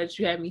this. I'm glad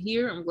you had me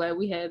here. I'm glad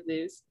we had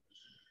this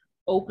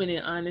open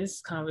and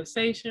honest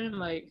conversation.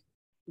 Like,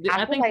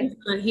 I think like, this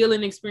is a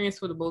healing experience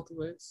for the both of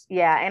us.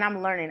 Yeah, and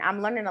I'm learning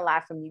a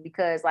lot from you,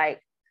 because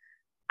like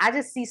I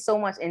just see so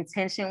much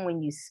intention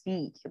when you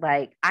speak.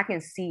 Like I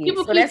can see it.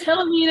 People keep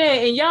telling me that,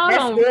 and y'all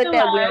don't good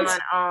realize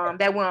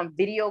that we're on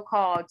video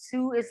call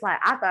too. It's like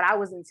I thought I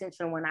was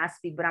intentional when I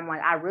speak, but I'm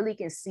like I really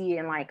can see it.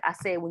 And like I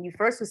said, when you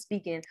first were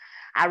speaking,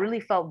 I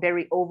really felt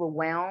very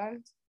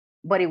overwhelmed,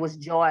 but it was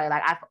joy.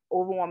 Like I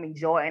overwhelming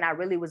joy, and I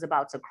really was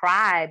about to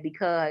cry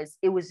because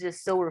it was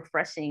just so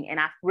refreshing, and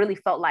I really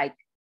felt like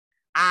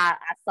I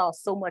saw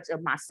so much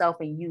of myself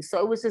in you. So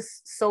it was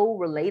just so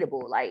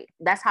relatable. Like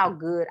that's how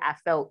good I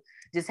felt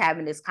just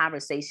having this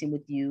conversation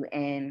with you.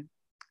 And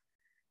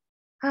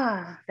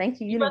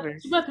thank you,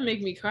 universe. You're about to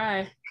make me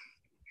cry.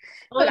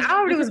 Look, I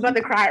already was about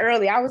to cry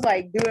early. I was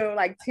like doing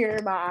like tearing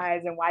in my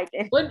eyes and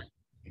wiping. What?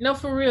 No,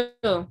 for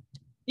real.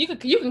 You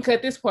can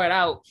cut this part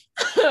out.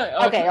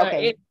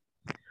 Okay.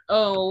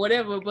 Oh,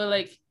 whatever. But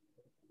like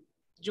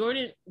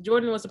Jordan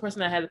was the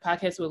person I had the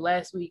podcast with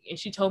last week, and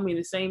she told me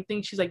the same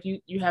thing. She's like,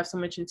 you have so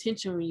much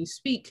intention when you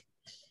speak.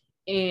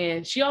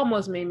 And she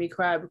almost made me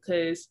cry,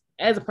 because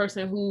as a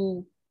person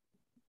who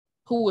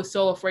was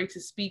so afraid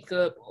to speak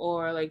up,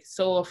 or like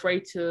so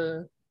afraid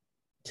to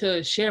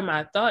share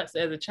my thoughts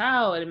as a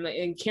child,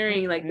 and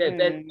carrying like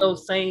that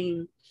those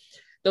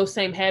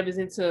same habits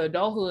into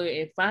adulthood,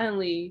 and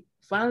finally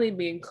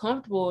being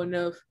comfortable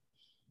enough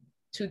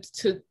to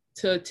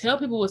tell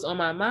people what's on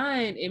my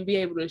mind and be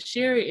able to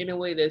share it in a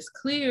way that's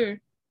clear.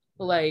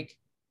 Like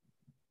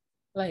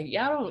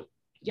y'all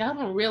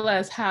don't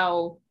realize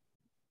how,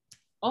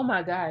 oh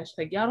my gosh,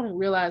 like y'all don't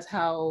realize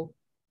how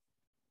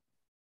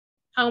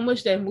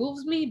much that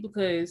moves me,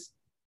 because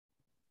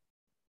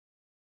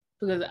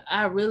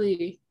I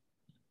really,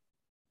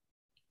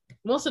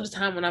 most of the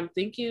time when I'm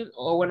thinking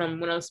or when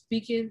I'm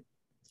speaking,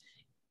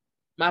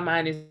 my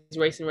mind is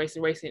racing,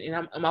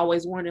 and I'm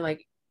always wondering,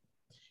 like,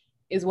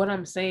 is what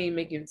I'm saying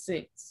making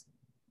sense?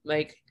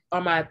 Like,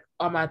 are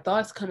my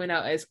thoughts coming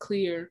out as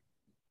clear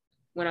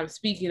when I'm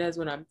speaking as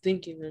when I'm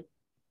thinking?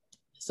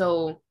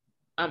 So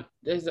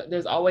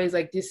there's always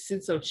like this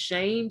sense of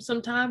shame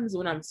sometimes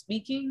when I'm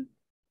speaking,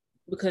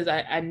 because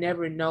I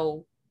never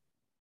know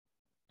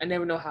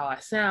how I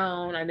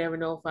sound. I never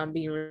know if I'm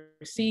being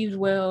received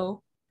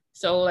well.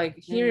 So like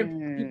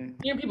hearing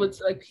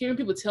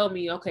people tell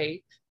me,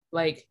 okay,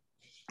 like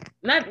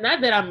not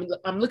that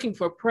I'm looking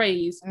for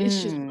praise.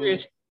 It's just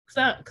weird,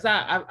 because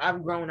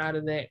I've grown out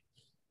of that,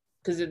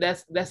 because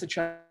that's a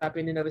trap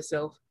in and of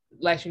itself,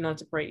 lashing on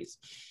to praise.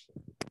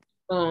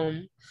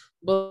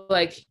 But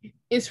like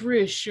it's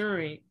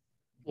reassuring.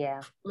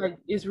 Yeah. Like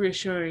it's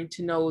reassuring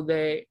to know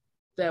that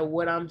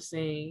what I'm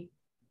saying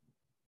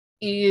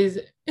is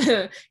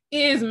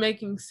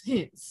making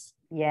sense.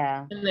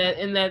 Yeah.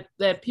 And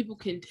that people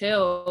can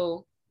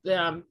tell that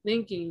I'm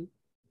thinking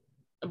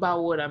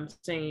about what I'm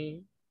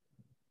saying,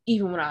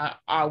 even when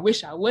I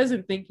wish I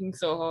wasn't thinking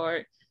so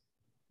hard.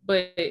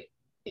 But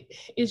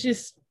it's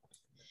just,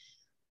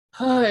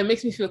 it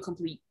makes me feel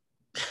complete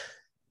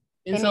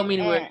in so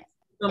many ways.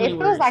 It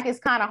feels like it's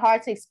kind of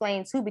hard to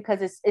explain too,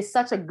 because it's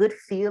such a good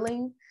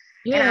feeling.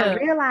 Yeah. And I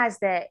realized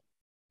that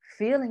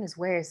feeling is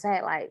where it's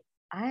at. Like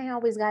I ain't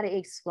always got to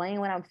explain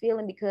what I'm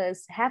feeling,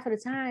 because half of the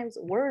times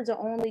words are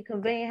only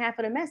conveying half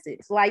of the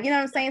message. Like, you know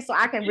what I'm saying? So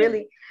I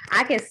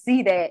can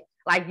see that,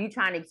 like you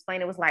trying to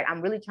explain it was like,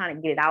 I'm really trying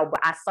to get it out, but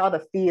I saw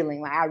the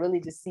feeling. Like I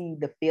really just see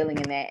the feeling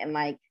in that. And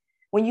like,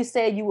 when you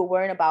said you were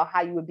worrying about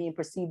how you were being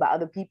perceived by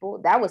other people,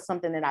 that was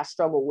something that I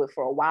struggled with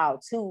for a while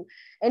too.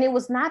 And it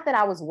was not that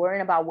I was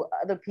worrying about what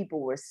other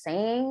people were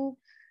saying.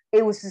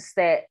 It was just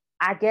that,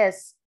 I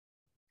guess,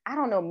 I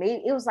don't know,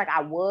 maybe it was like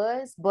I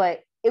was,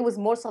 but it was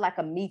more so like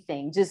a me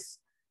thing. Just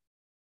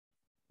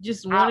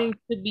wanting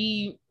to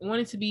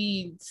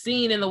be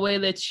seen in the way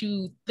that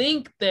you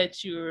think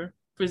that you're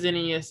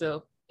presenting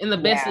yourself, in the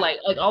best light.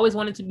 Like always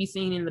wanted to be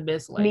seen in the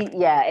best light.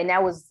 And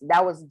that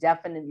was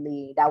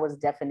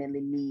definitely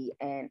me.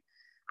 And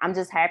I'm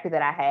just happy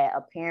that I had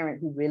a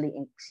parent who really,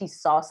 she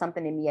saw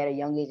something in me at a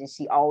young age, and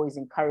she always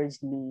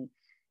encouraged me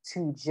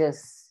to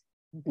just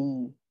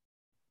be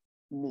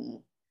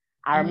me.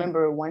 I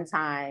remember one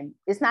time,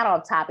 it's not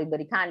off topic, but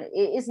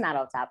it's not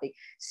off topic.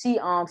 She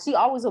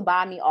always will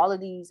buy me all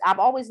of these. I've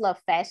always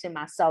loved fashion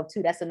myself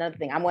too. That's another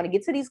thing. I'm going to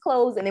get to these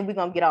clothes and then we're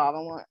going to get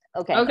off.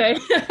 Okay.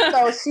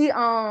 So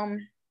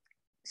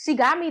she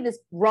got me this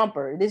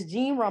romper, this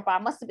jean romper. I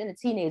must have been a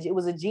teenager. It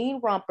was a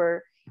jean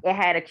romper. It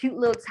had a cute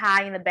little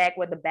tie in the back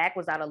where the back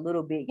was out a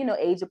little bit,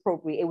 age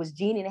appropriate. It was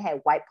jean and it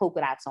had white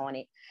polka dots on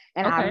it.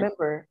 And I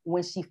remember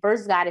when she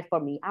first got it for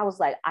me, I was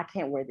like, I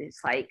can't wear this.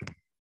 Like,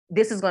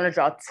 this is going to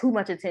draw too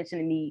much attention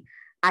to me.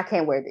 I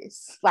can't wear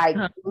this. Like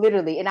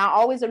literally. And I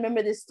always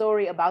remember this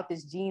story about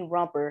this jean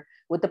romper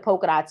with the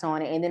polka dots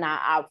on it. And then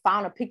I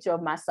found a picture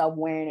of myself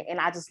wearing it and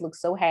I just looked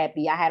so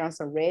happy. I had on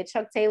some red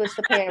Chuck Taylors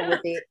to pair with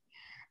it.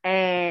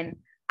 And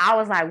I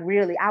was like,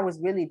 really, I was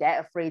really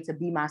that afraid to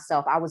be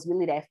myself. I was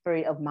really that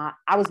afraid of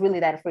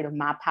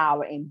my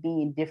power and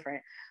being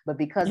different. But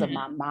because of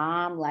my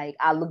mom, like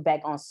I look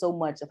back on so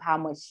much of how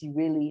much she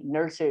really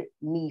nurtured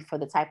me for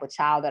the type of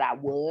child that I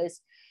was.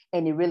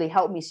 And it really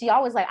helped me. She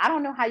always like, I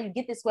don't know how you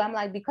get this way. I'm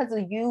like, because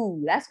of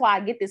you. That's why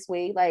I get this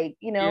way. Like,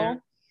 you know, yeah.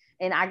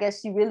 And I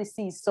guess she really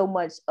sees so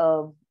much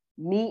of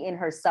me in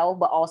herself,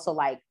 but also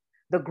like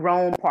the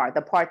grown part,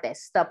 the part that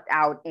stepped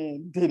out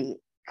and did it.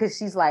 Cause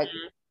she's like,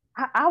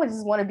 I would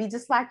just want to be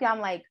just like you. I'm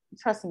like,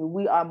 trust me,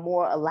 we are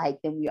more alike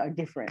than we are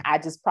different. I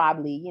just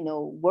probably, you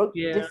know,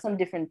 did some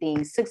different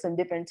things, took some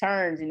different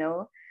turns, you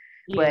know.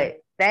 Yeah.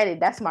 But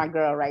that's my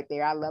girl right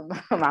there. I love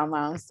my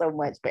mom so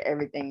much for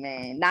everything,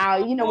 man. Now,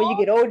 you know, when you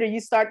get older,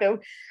 you start to,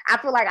 I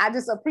feel like I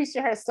just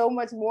appreciate her so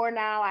much more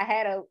now. I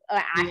had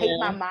I hate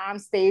my mom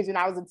stage when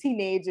I was a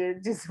teenager,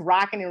 just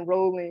rocking and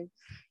rolling.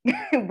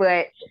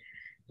 But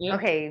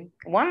okay,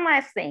 one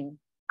last thing.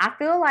 I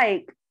feel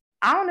like,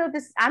 I don't know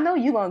this, I know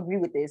you're gonna agree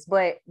with this,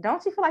 but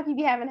don't you feel like you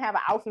be having to have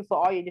an outfit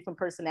for all your different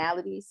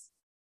personalities?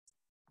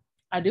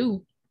 I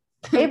do.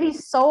 It'd be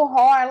so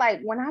hard.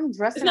 Like when I'm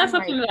dressing, it's not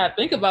something that I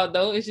think about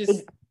though. It's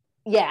just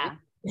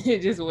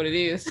it's just what it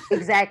is.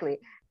 Exactly.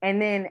 And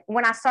then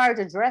when I started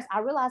to dress, I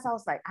realized I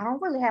was like, I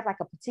don't really have like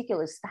a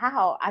particular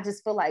style. I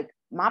just feel like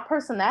my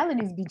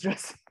personalities be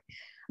dressing.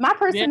 My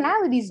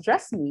personalities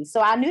dress me.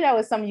 So I knew that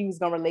was something you was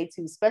gonna relate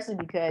to, especially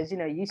because you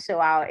know you show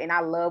out, and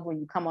I love when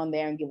you come on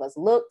there and give us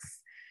looks.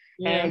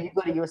 And you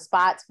go to your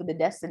spots for the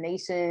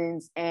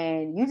destinations,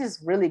 and you're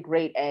just really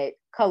great at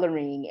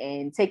coloring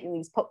and taking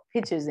these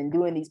pictures and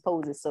doing these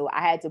poses. So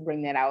I had to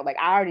bring that out. Like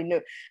I already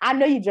know, I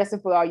know you're dressing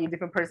for all your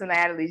different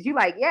personalities. You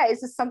like, yeah, it's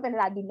just something that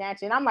I do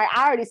naturally. And I'm like,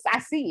 I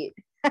see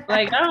it.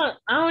 Like I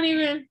don't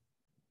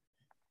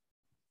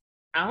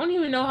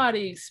even know how to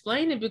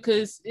explain it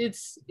because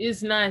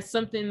it's not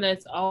something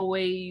that's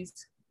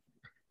always.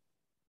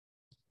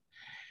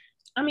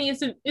 I mean,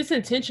 it's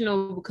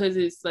intentional because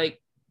it's like.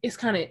 It's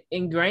kind of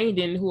ingrained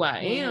in who I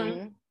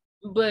am,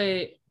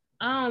 but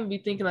I don't be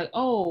thinking like,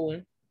 oh,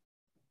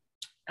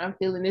 I'm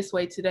feeling this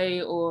way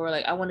today, or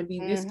like I want to be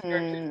this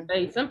character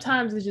today.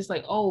 Sometimes it's just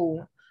like,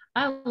 oh,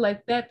 I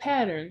like that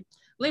pattern.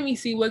 Let me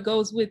see what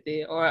goes with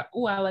it, or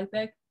oh, I like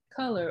that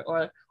color,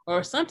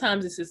 or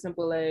sometimes it's as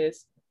simple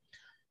as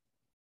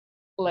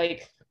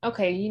like,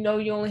 okay, you know,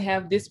 you only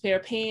have this pair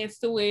of pants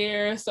to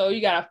wear, so you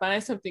gotta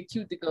find something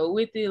cute to go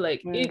with it.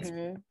 Like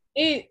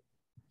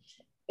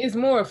it's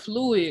more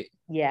fluid.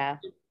 Yeah.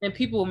 And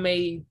people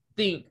may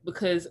think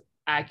because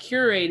I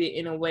curate it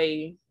in a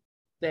way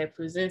that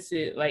presents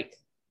it like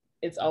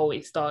it's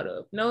always thought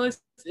of. No,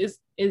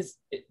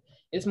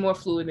 it's more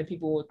fluid than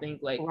people will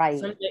think. Like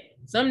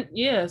some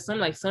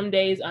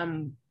days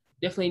I'm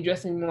definitely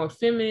dressing more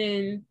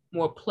feminine,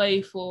 more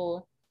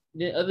playful.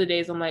 Then other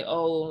days I'm like,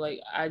 oh,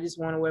 like I just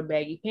want to wear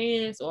baggy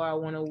pants, or I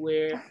want to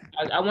wear,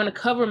 I want to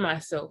cover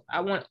myself. I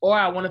want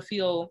to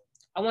feel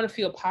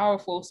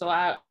powerful. So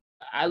I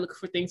look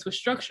for things with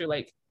structure.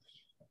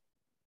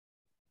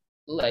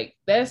 Like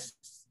that's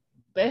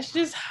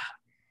just,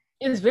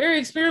 it's very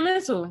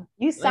experimental.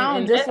 You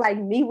sound just like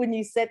me when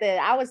you said that.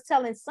 I was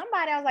telling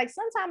somebody, I was like,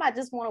 sometimes I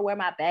just want to wear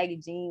my baggy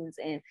jeans,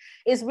 and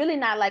it's really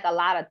not like a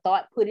lot of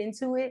thought put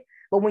into it.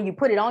 But when you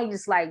put it on, you're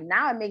just like,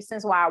 now it makes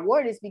sense why I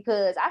wore this,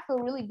 because I feel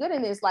really good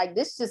in this. Like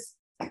this is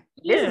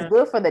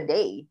good for the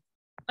day.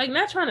 Like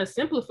not trying to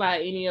simplify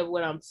any of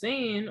what I'm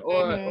saying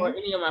or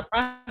any of my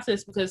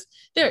process, because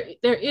there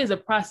is a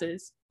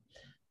process.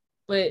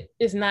 But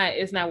it's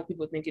not what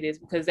people think it is,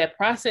 because that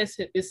process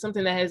is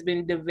something that has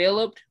been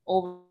developed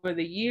over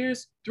the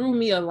years through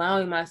me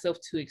allowing myself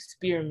to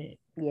experiment.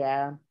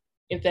 Yeah.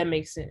 If that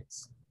makes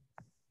sense.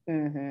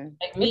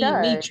 Like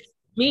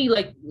me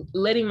like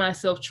letting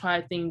myself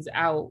try things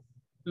out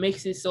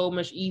makes it so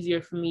much easier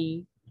for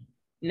me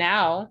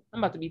now.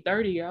 I'm about to be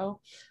 30,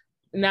 y'all.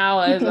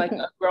 Now as like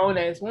a grown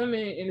ass woman,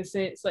 in a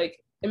sense, like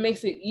it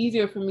makes it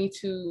easier for me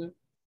to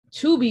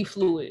be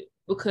fluid,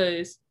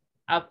 because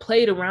I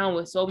played around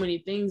with so many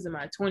things in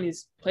my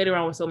 20s, played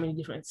around with so many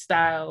different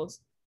styles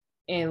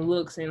and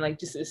looks and like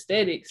just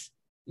aesthetics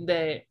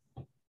that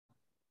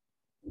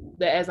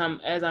as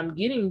I'm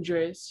getting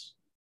dressed,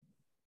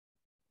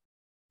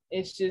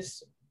 it's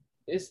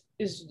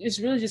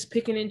really just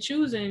picking and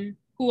choosing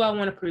who I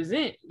want to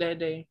present that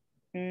day.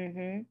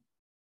 And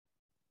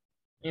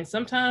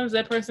sometimes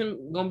that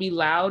person gonna be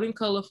loud and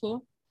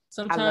colorful.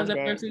 Sometimes that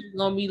person is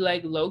gonna be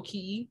like low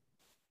key.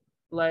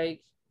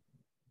 Like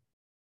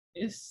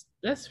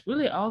that's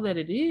really all that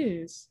it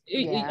is.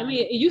 I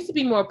mean, it used to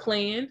be more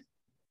planned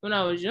when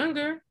I was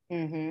younger,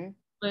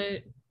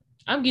 but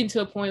I'm getting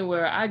to a point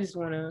where I just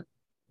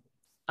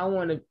I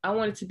want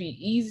it to be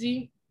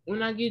easy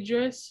when I get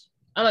dressed.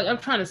 I'm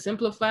trying to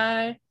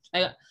simplify.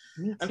 Like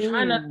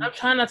I'm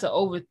trying not to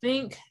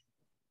overthink.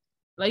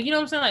 Like, you know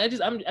what I'm saying?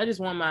 Like I just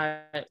want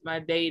my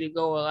day to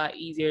go a lot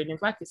easier. And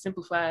if I could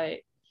simplify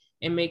it,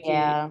 and make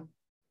it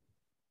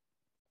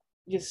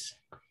just,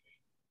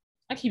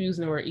 I keep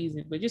using the word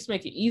easy, but just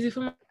make it easy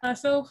for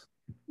myself.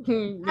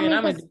 Then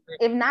I mean,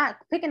 if not,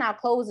 picking out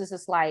clothes is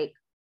just like,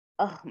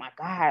 oh my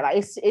God, like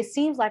it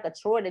seems like a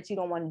chore that you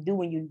don't want to do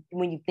when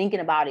you're thinking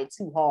about it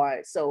too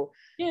hard. So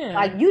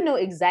like, you know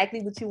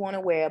exactly what you want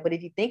to wear, but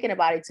if you're thinking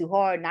about it too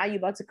hard, now you're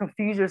about to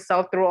confuse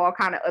yourself, through all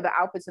kind of other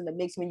outfits in the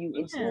mix when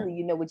you truly,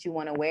 you know what you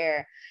want to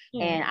wear.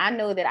 And I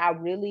know that I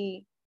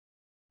really,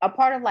 a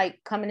part of like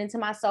coming into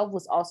myself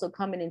was also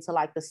coming into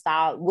like the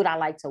style, what I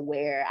like to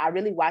wear. I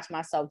really watch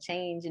myself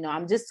change. You know,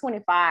 I'm just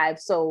 25.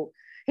 So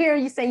here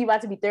you saying you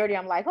about to be 30.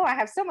 I'm like, oh, I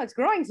have so much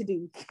growing to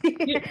do.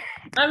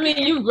 I mean,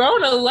 you've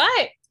grown a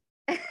lot.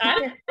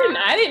 I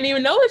didn't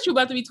even know that you were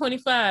about to be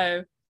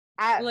 25.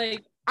 I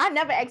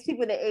never ask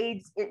people the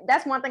age.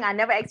 That's one thing I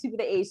never ask people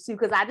the age too,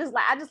 because I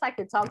just like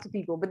to talk to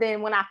people. But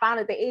then when I found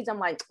out the age, I'm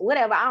like,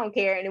 whatever, I don't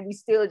care. And then we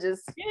still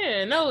just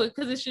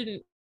because it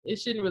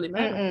shouldn't really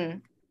matter.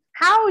 Mm-mm.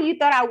 How you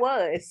thought I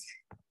was?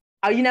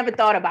 Oh, you never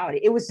thought about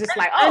it. It was just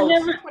like, I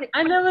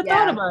never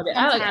thought about it.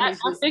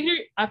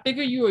 I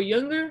figured you were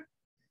younger,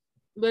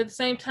 but at the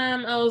same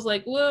time, I was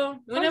like, well,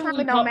 whenever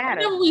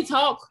we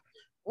talk,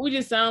 we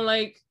just sound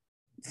like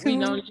we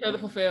know each other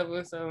for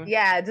forever. So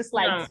just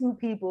like two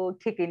people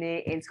kicking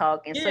it and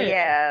talking. So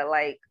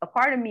like a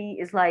part of me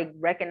is like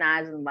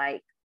recognizing,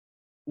 like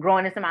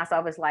growing into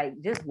myself is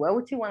like, just wear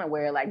what you want to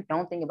wear. Like,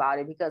 don't think about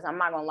it, because I'm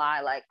not gonna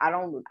lie, like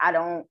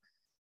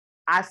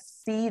I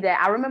see that.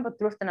 I remember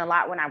thrifting a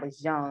lot when I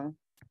was young,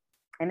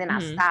 and then I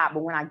stopped.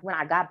 But when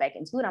I got back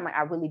into it, I'm like,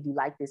 I really do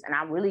like this, and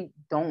I really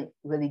don't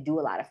really do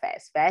a lot of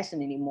fast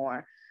fashion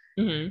anymore,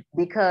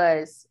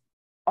 because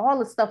all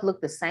the stuff look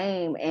the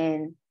same,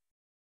 and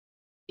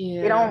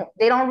they don't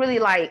really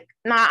like.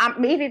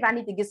 Maybe if I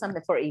need to get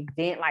something for an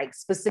event, like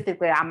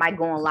specifically, I might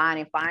go online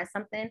and find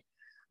something.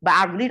 But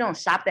I really don't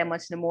shop that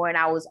much anymore. And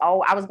I was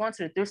going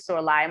to the thrift store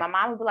a lot, and my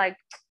mom would be like,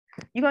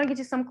 you gonna get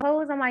you some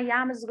clothes? I'm like,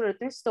 yeah, I'm just go to the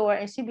thrift store.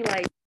 And she'd be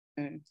like,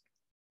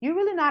 you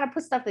really know how to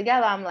put stuff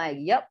together? I'm like,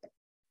 yep,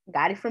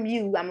 got it from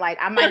you. I'm like,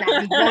 I might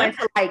not be going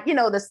to like,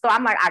 the store.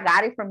 I'm like, I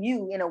got it from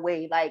you in a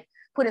way, like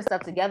putting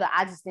stuff together.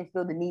 I just didn't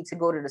feel the need to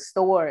go to the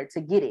store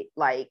to get it,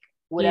 like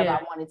whatever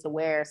I wanted to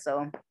wear.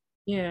 So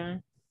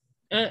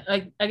I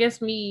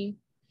guess my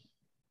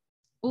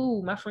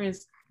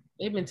friends,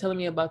 they've been telling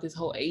me about this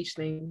whole age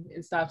thing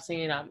and stop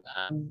saying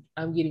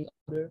I'm getting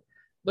older.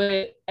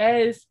 But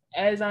as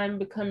I'm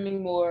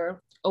becoming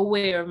more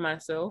aware of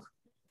myself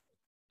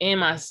and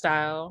my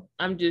style,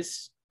 I'm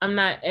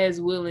not as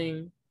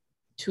willing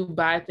to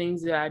buy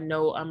things that I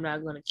know I'm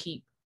not gonna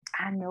keep.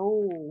 I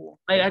know.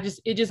 Like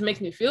it just makes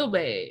me feel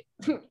bad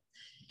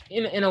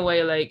in a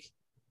way. Like,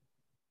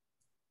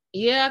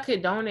 I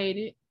could donate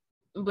it,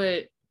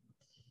 but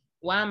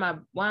why am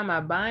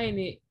I buying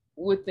it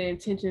with the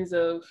intentions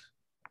of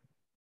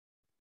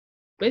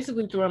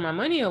basically throwing my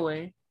money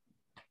away?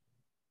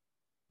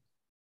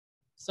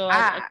 So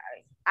I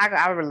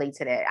relate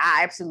to that.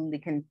 I absolutely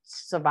can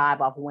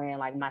survive off wearing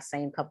like my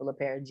same couple of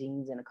pair of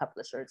jeans and a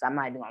couple of shirts. I'm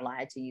not even gonna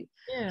lie to you.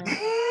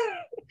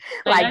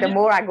 Like the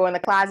more I go in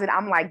the closet,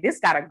 I'm like, this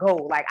gotta go.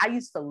 Like I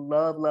used to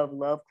love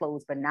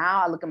clothes, but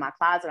now I look in my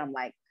closet, I'm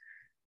like,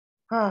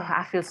 oh,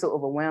 I feel so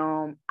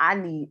overwhelmed. I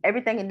need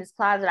everything in this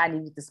closet. I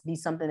need it to be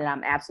something that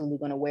I'm absolutely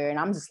gonna wear. And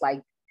I'm just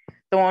like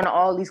throwing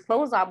all these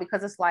clothes out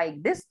because it's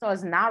like, this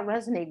does not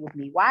resonate with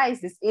me. Why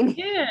is this in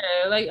here?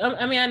 Like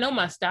I mean, I know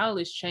my style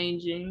is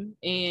changing,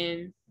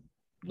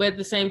 but at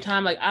the same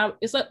time, like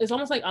it's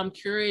almost like I'm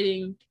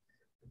curating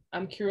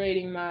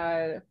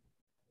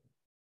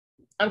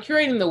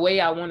the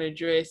way I want to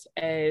dress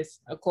as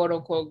a quote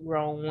unquote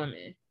grown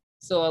woman.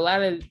 So a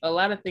lot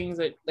of things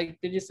are like,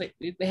 they're just like,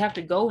 they have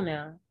to go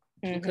now,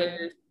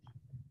 because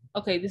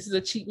okay, this is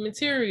a cheap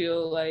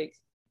material. Like,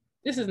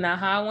 this is not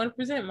how I want to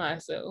present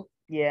myself.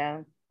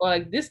 Yeah. Or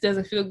like, this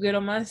doesn't feel good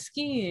on my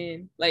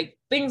skin. Like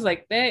things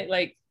like that,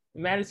 like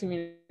matter to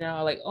me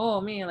now. Like,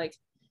 oh man, like,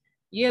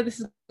 yeah,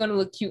 this is gonna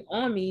look cute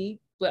on me,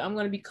 but I'm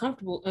gonna be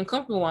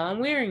uncomfortable while I'm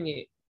wearing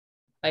it.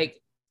 Like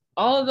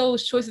all of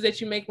those choices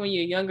that you make when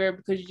you're younger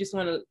because you just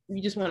want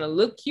to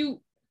look cute,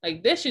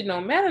 like that shit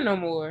don't matter no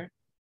more.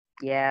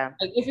 Yeah.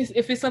 Like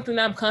if it's something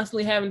that I'm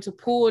constantly having to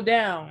pull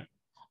down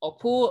or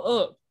pull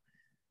up,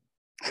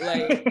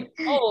 like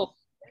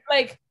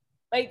like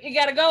it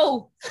gotta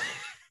go.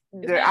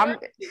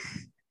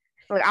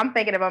 I'm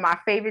thinking about my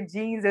favorite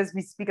jeans as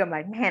we speak. I'm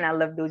like, man, I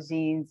love those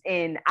jeans,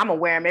 and I'm gonna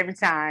wear them every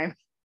time.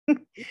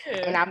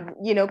 And I'm,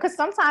 because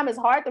sometimes it's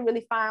hard to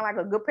really find like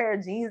a good pair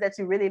of jeans that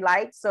you really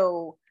like.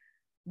 So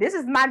this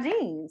is my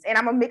jeans, and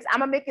I'm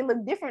gonna make it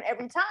look different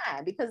every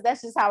time because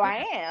that's just how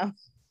I am.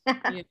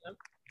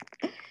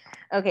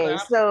 Okay,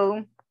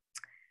 so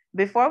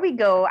before we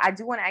go, I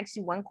do want to ask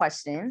you one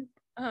question.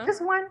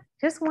 Just one,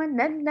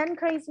 nothing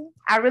crazy.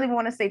 I really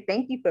want to say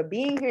thank you for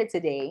being here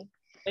today.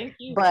 Thank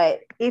you.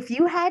 But if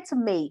you had to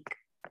make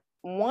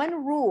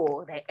one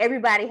rule that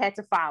everybody had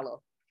to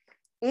follow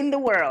in the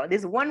world,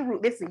 this one rule,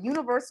 this is a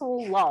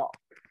universal law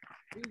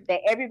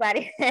that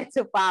everybody had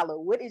to follow.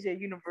 What is your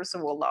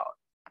universal law?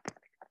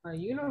 A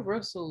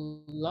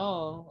universal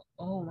law.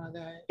 Oh my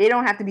God. It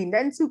don't have to be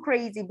nothing too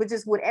crazy, but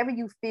just whatever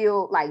you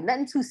feel, like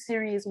nothing too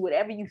serious,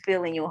 whatever you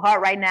feel in your heart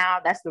right now,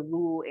 that's the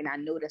rule. And I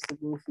know that's the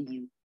rule for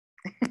you.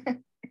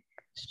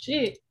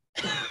 Shit.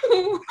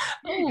 Oh,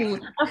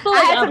 I feel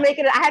like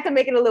I had to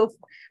make it a little.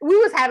 We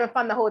was having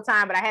fun the whole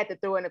time, but I had to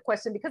throw in a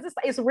question because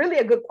it's really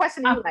a good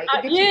question.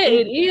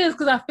 It is,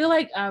 because I feel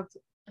like I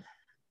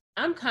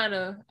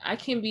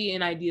can be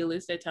an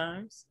idealist at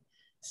times.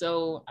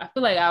 So I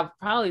feel like I've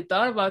probably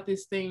thought about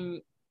this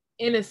thing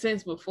in a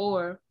sense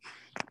before,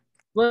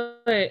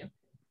 but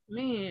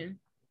man,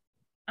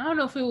 I don't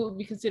know if it would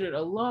be considered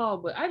a law,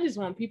 but I just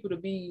want people to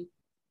be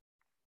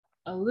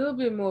a little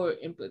bit more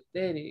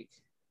empathetic.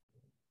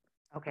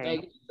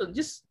 Okay. Like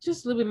just a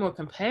little bit more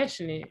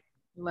compassionate.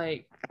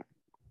 Like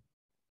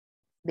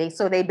they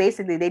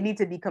basically they need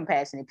to be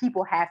compassionate.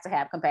 People have to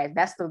have compassion.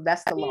 That's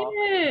the law.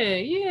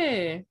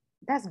 Yeah.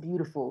 That's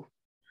beautiful.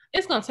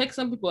 It's gonna take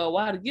some people a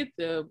while to get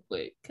there,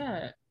 but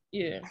God,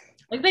 yeah.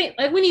 We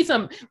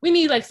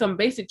need like some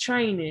basic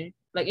training.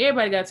 Like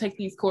everybody gotta take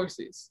these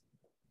courses.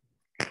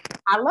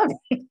 I love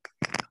it.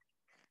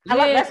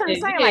 That's what I'm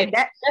saying. Yeah, like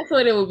that's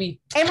what it will be.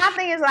 And my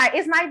thing is like,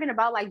 it's not even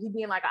about like you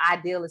being like an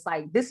idealist.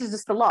 Like this is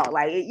just the law.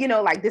 Like, you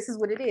know, like this is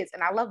what it is.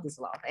 And I love this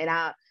law. And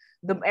I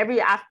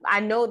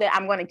know that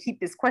I'm going to keep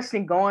this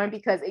question going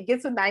because it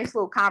gets a nice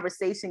little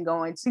conversation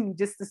going too,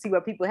 just to see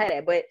where people head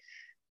at. But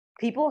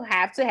people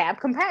have to have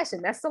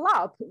compassion. That's the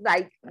law.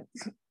 Like,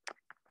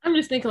 I'm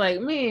just thinking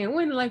like, man,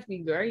 wouldn't life be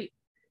great?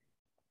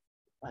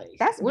 Like,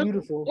 that's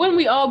beautiful. Wouldn't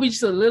we all be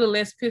just a little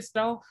less pissed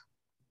off?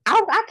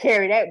 I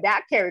carry that.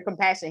 I carry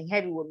compassion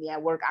heavy with me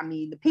at work. I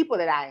mean, the people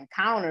that I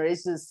encounter,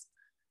 it's just,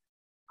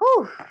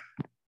 whew.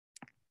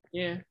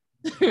 Yeah.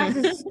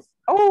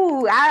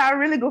 I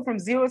really go from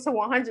 0 to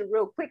 100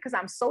 real quick because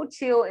I'm so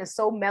chill and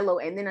so mellow.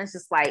 And then it's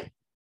just like,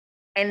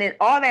 and then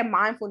all that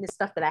mindfulness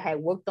stuff that I had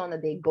worked on the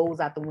day goes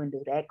out the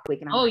window that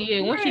quick. And I'm like, yeah,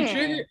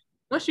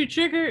 once you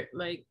trigger,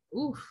 like,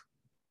 oof.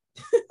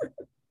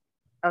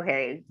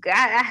 Okay,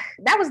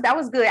 that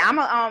was good.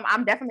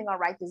 I'm definitely gonna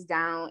write this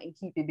down and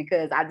keep it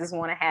because I just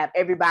want to have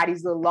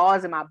everybody's little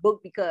laws in my book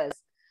because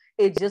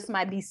it just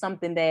might be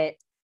something that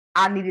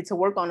I needed to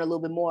work on a little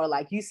bit more.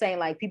 Like you saying,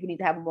 like people need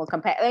to have a more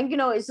compassion, and you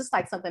know, it's just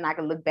like something I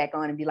can look back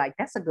on and be like,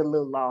 that's a good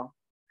little law.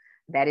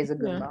 That is a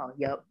good law.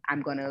 Yep,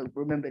 I'm gonna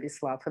remember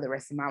this law for the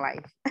rest of my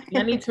life.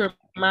 I need to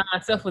remind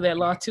myself of that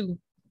law too.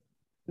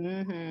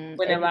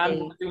 Whenever I'm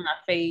going through my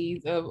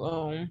phase of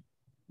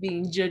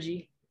being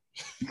judgy.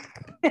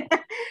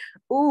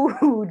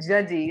 Ooh,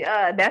 judgy.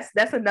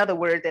 That's another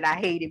word that I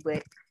hated,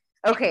 but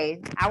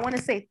okay. I want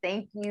to say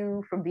thank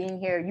you for being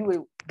here. We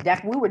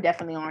were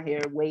definitely on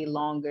here way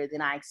longer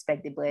than I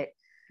expected, but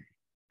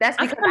that's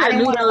because I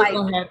didn't want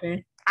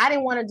to I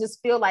didn't want to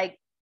just feel like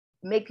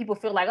make people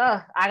feel like,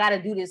 oh, I got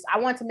to do this. I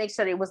want to make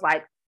sure it was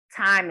like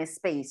time and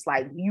space,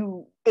 like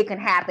it can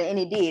happen, and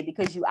it did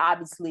because you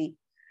obviously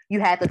you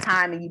had the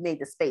time and you made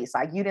the space.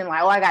 Like you didn't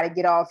like, oh, I got to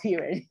get off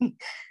here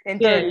in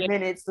 30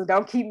 minutes, so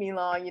don't keep me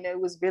long. You know, it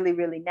was really,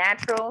 really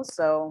natural.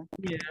 So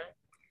yeah,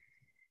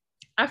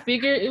 I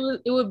figured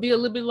it would be a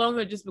little bit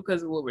longer just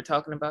because of what we're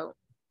talking about.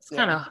 It's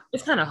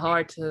kind of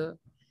hard to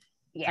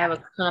have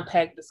a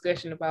compact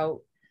discussion about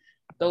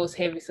those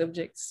heavy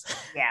subjects.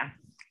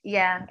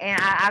 Yeah,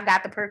 and I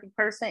got the perfect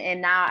person. And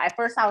now at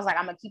first I was like,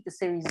 I'm gonna keep the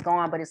series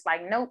going, but it's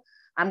like, nope,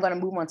 I'm going to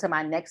move on to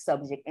my next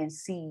subject and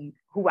see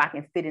who I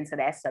can fit into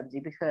that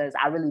subject because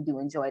I really do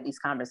enjoy these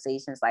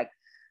conversations. Like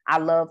I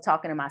love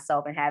talking to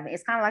myself and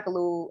it's kind of like a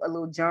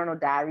little journal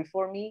diary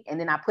for me. And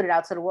then I put it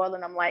out to the world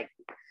and I'm like,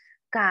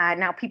 God,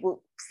 now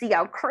people see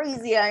how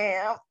crazy I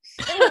am.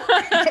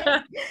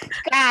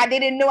 God, they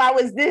didn't know I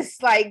was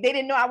this, like, they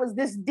didn't know I was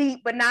this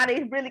deep, but now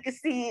they really can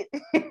see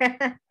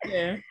it.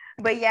 Yeah.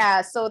 But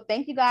yeah, so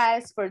thank you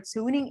guys for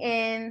tuning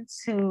in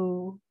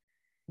to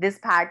this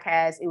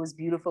podcast. It was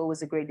beautiful. It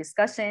was a great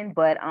discussion,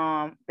 but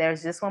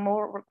there's just one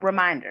more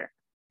reminder.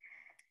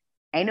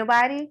 Ain't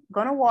nobody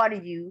gonna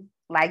water you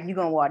like you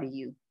gonna water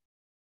you.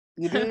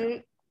 You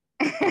did?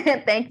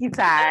 Thank you,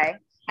 Ty.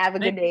 Have a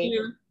good day.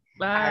 You.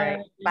 Bye. All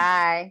right.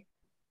 Bye.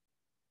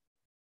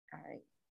 All right.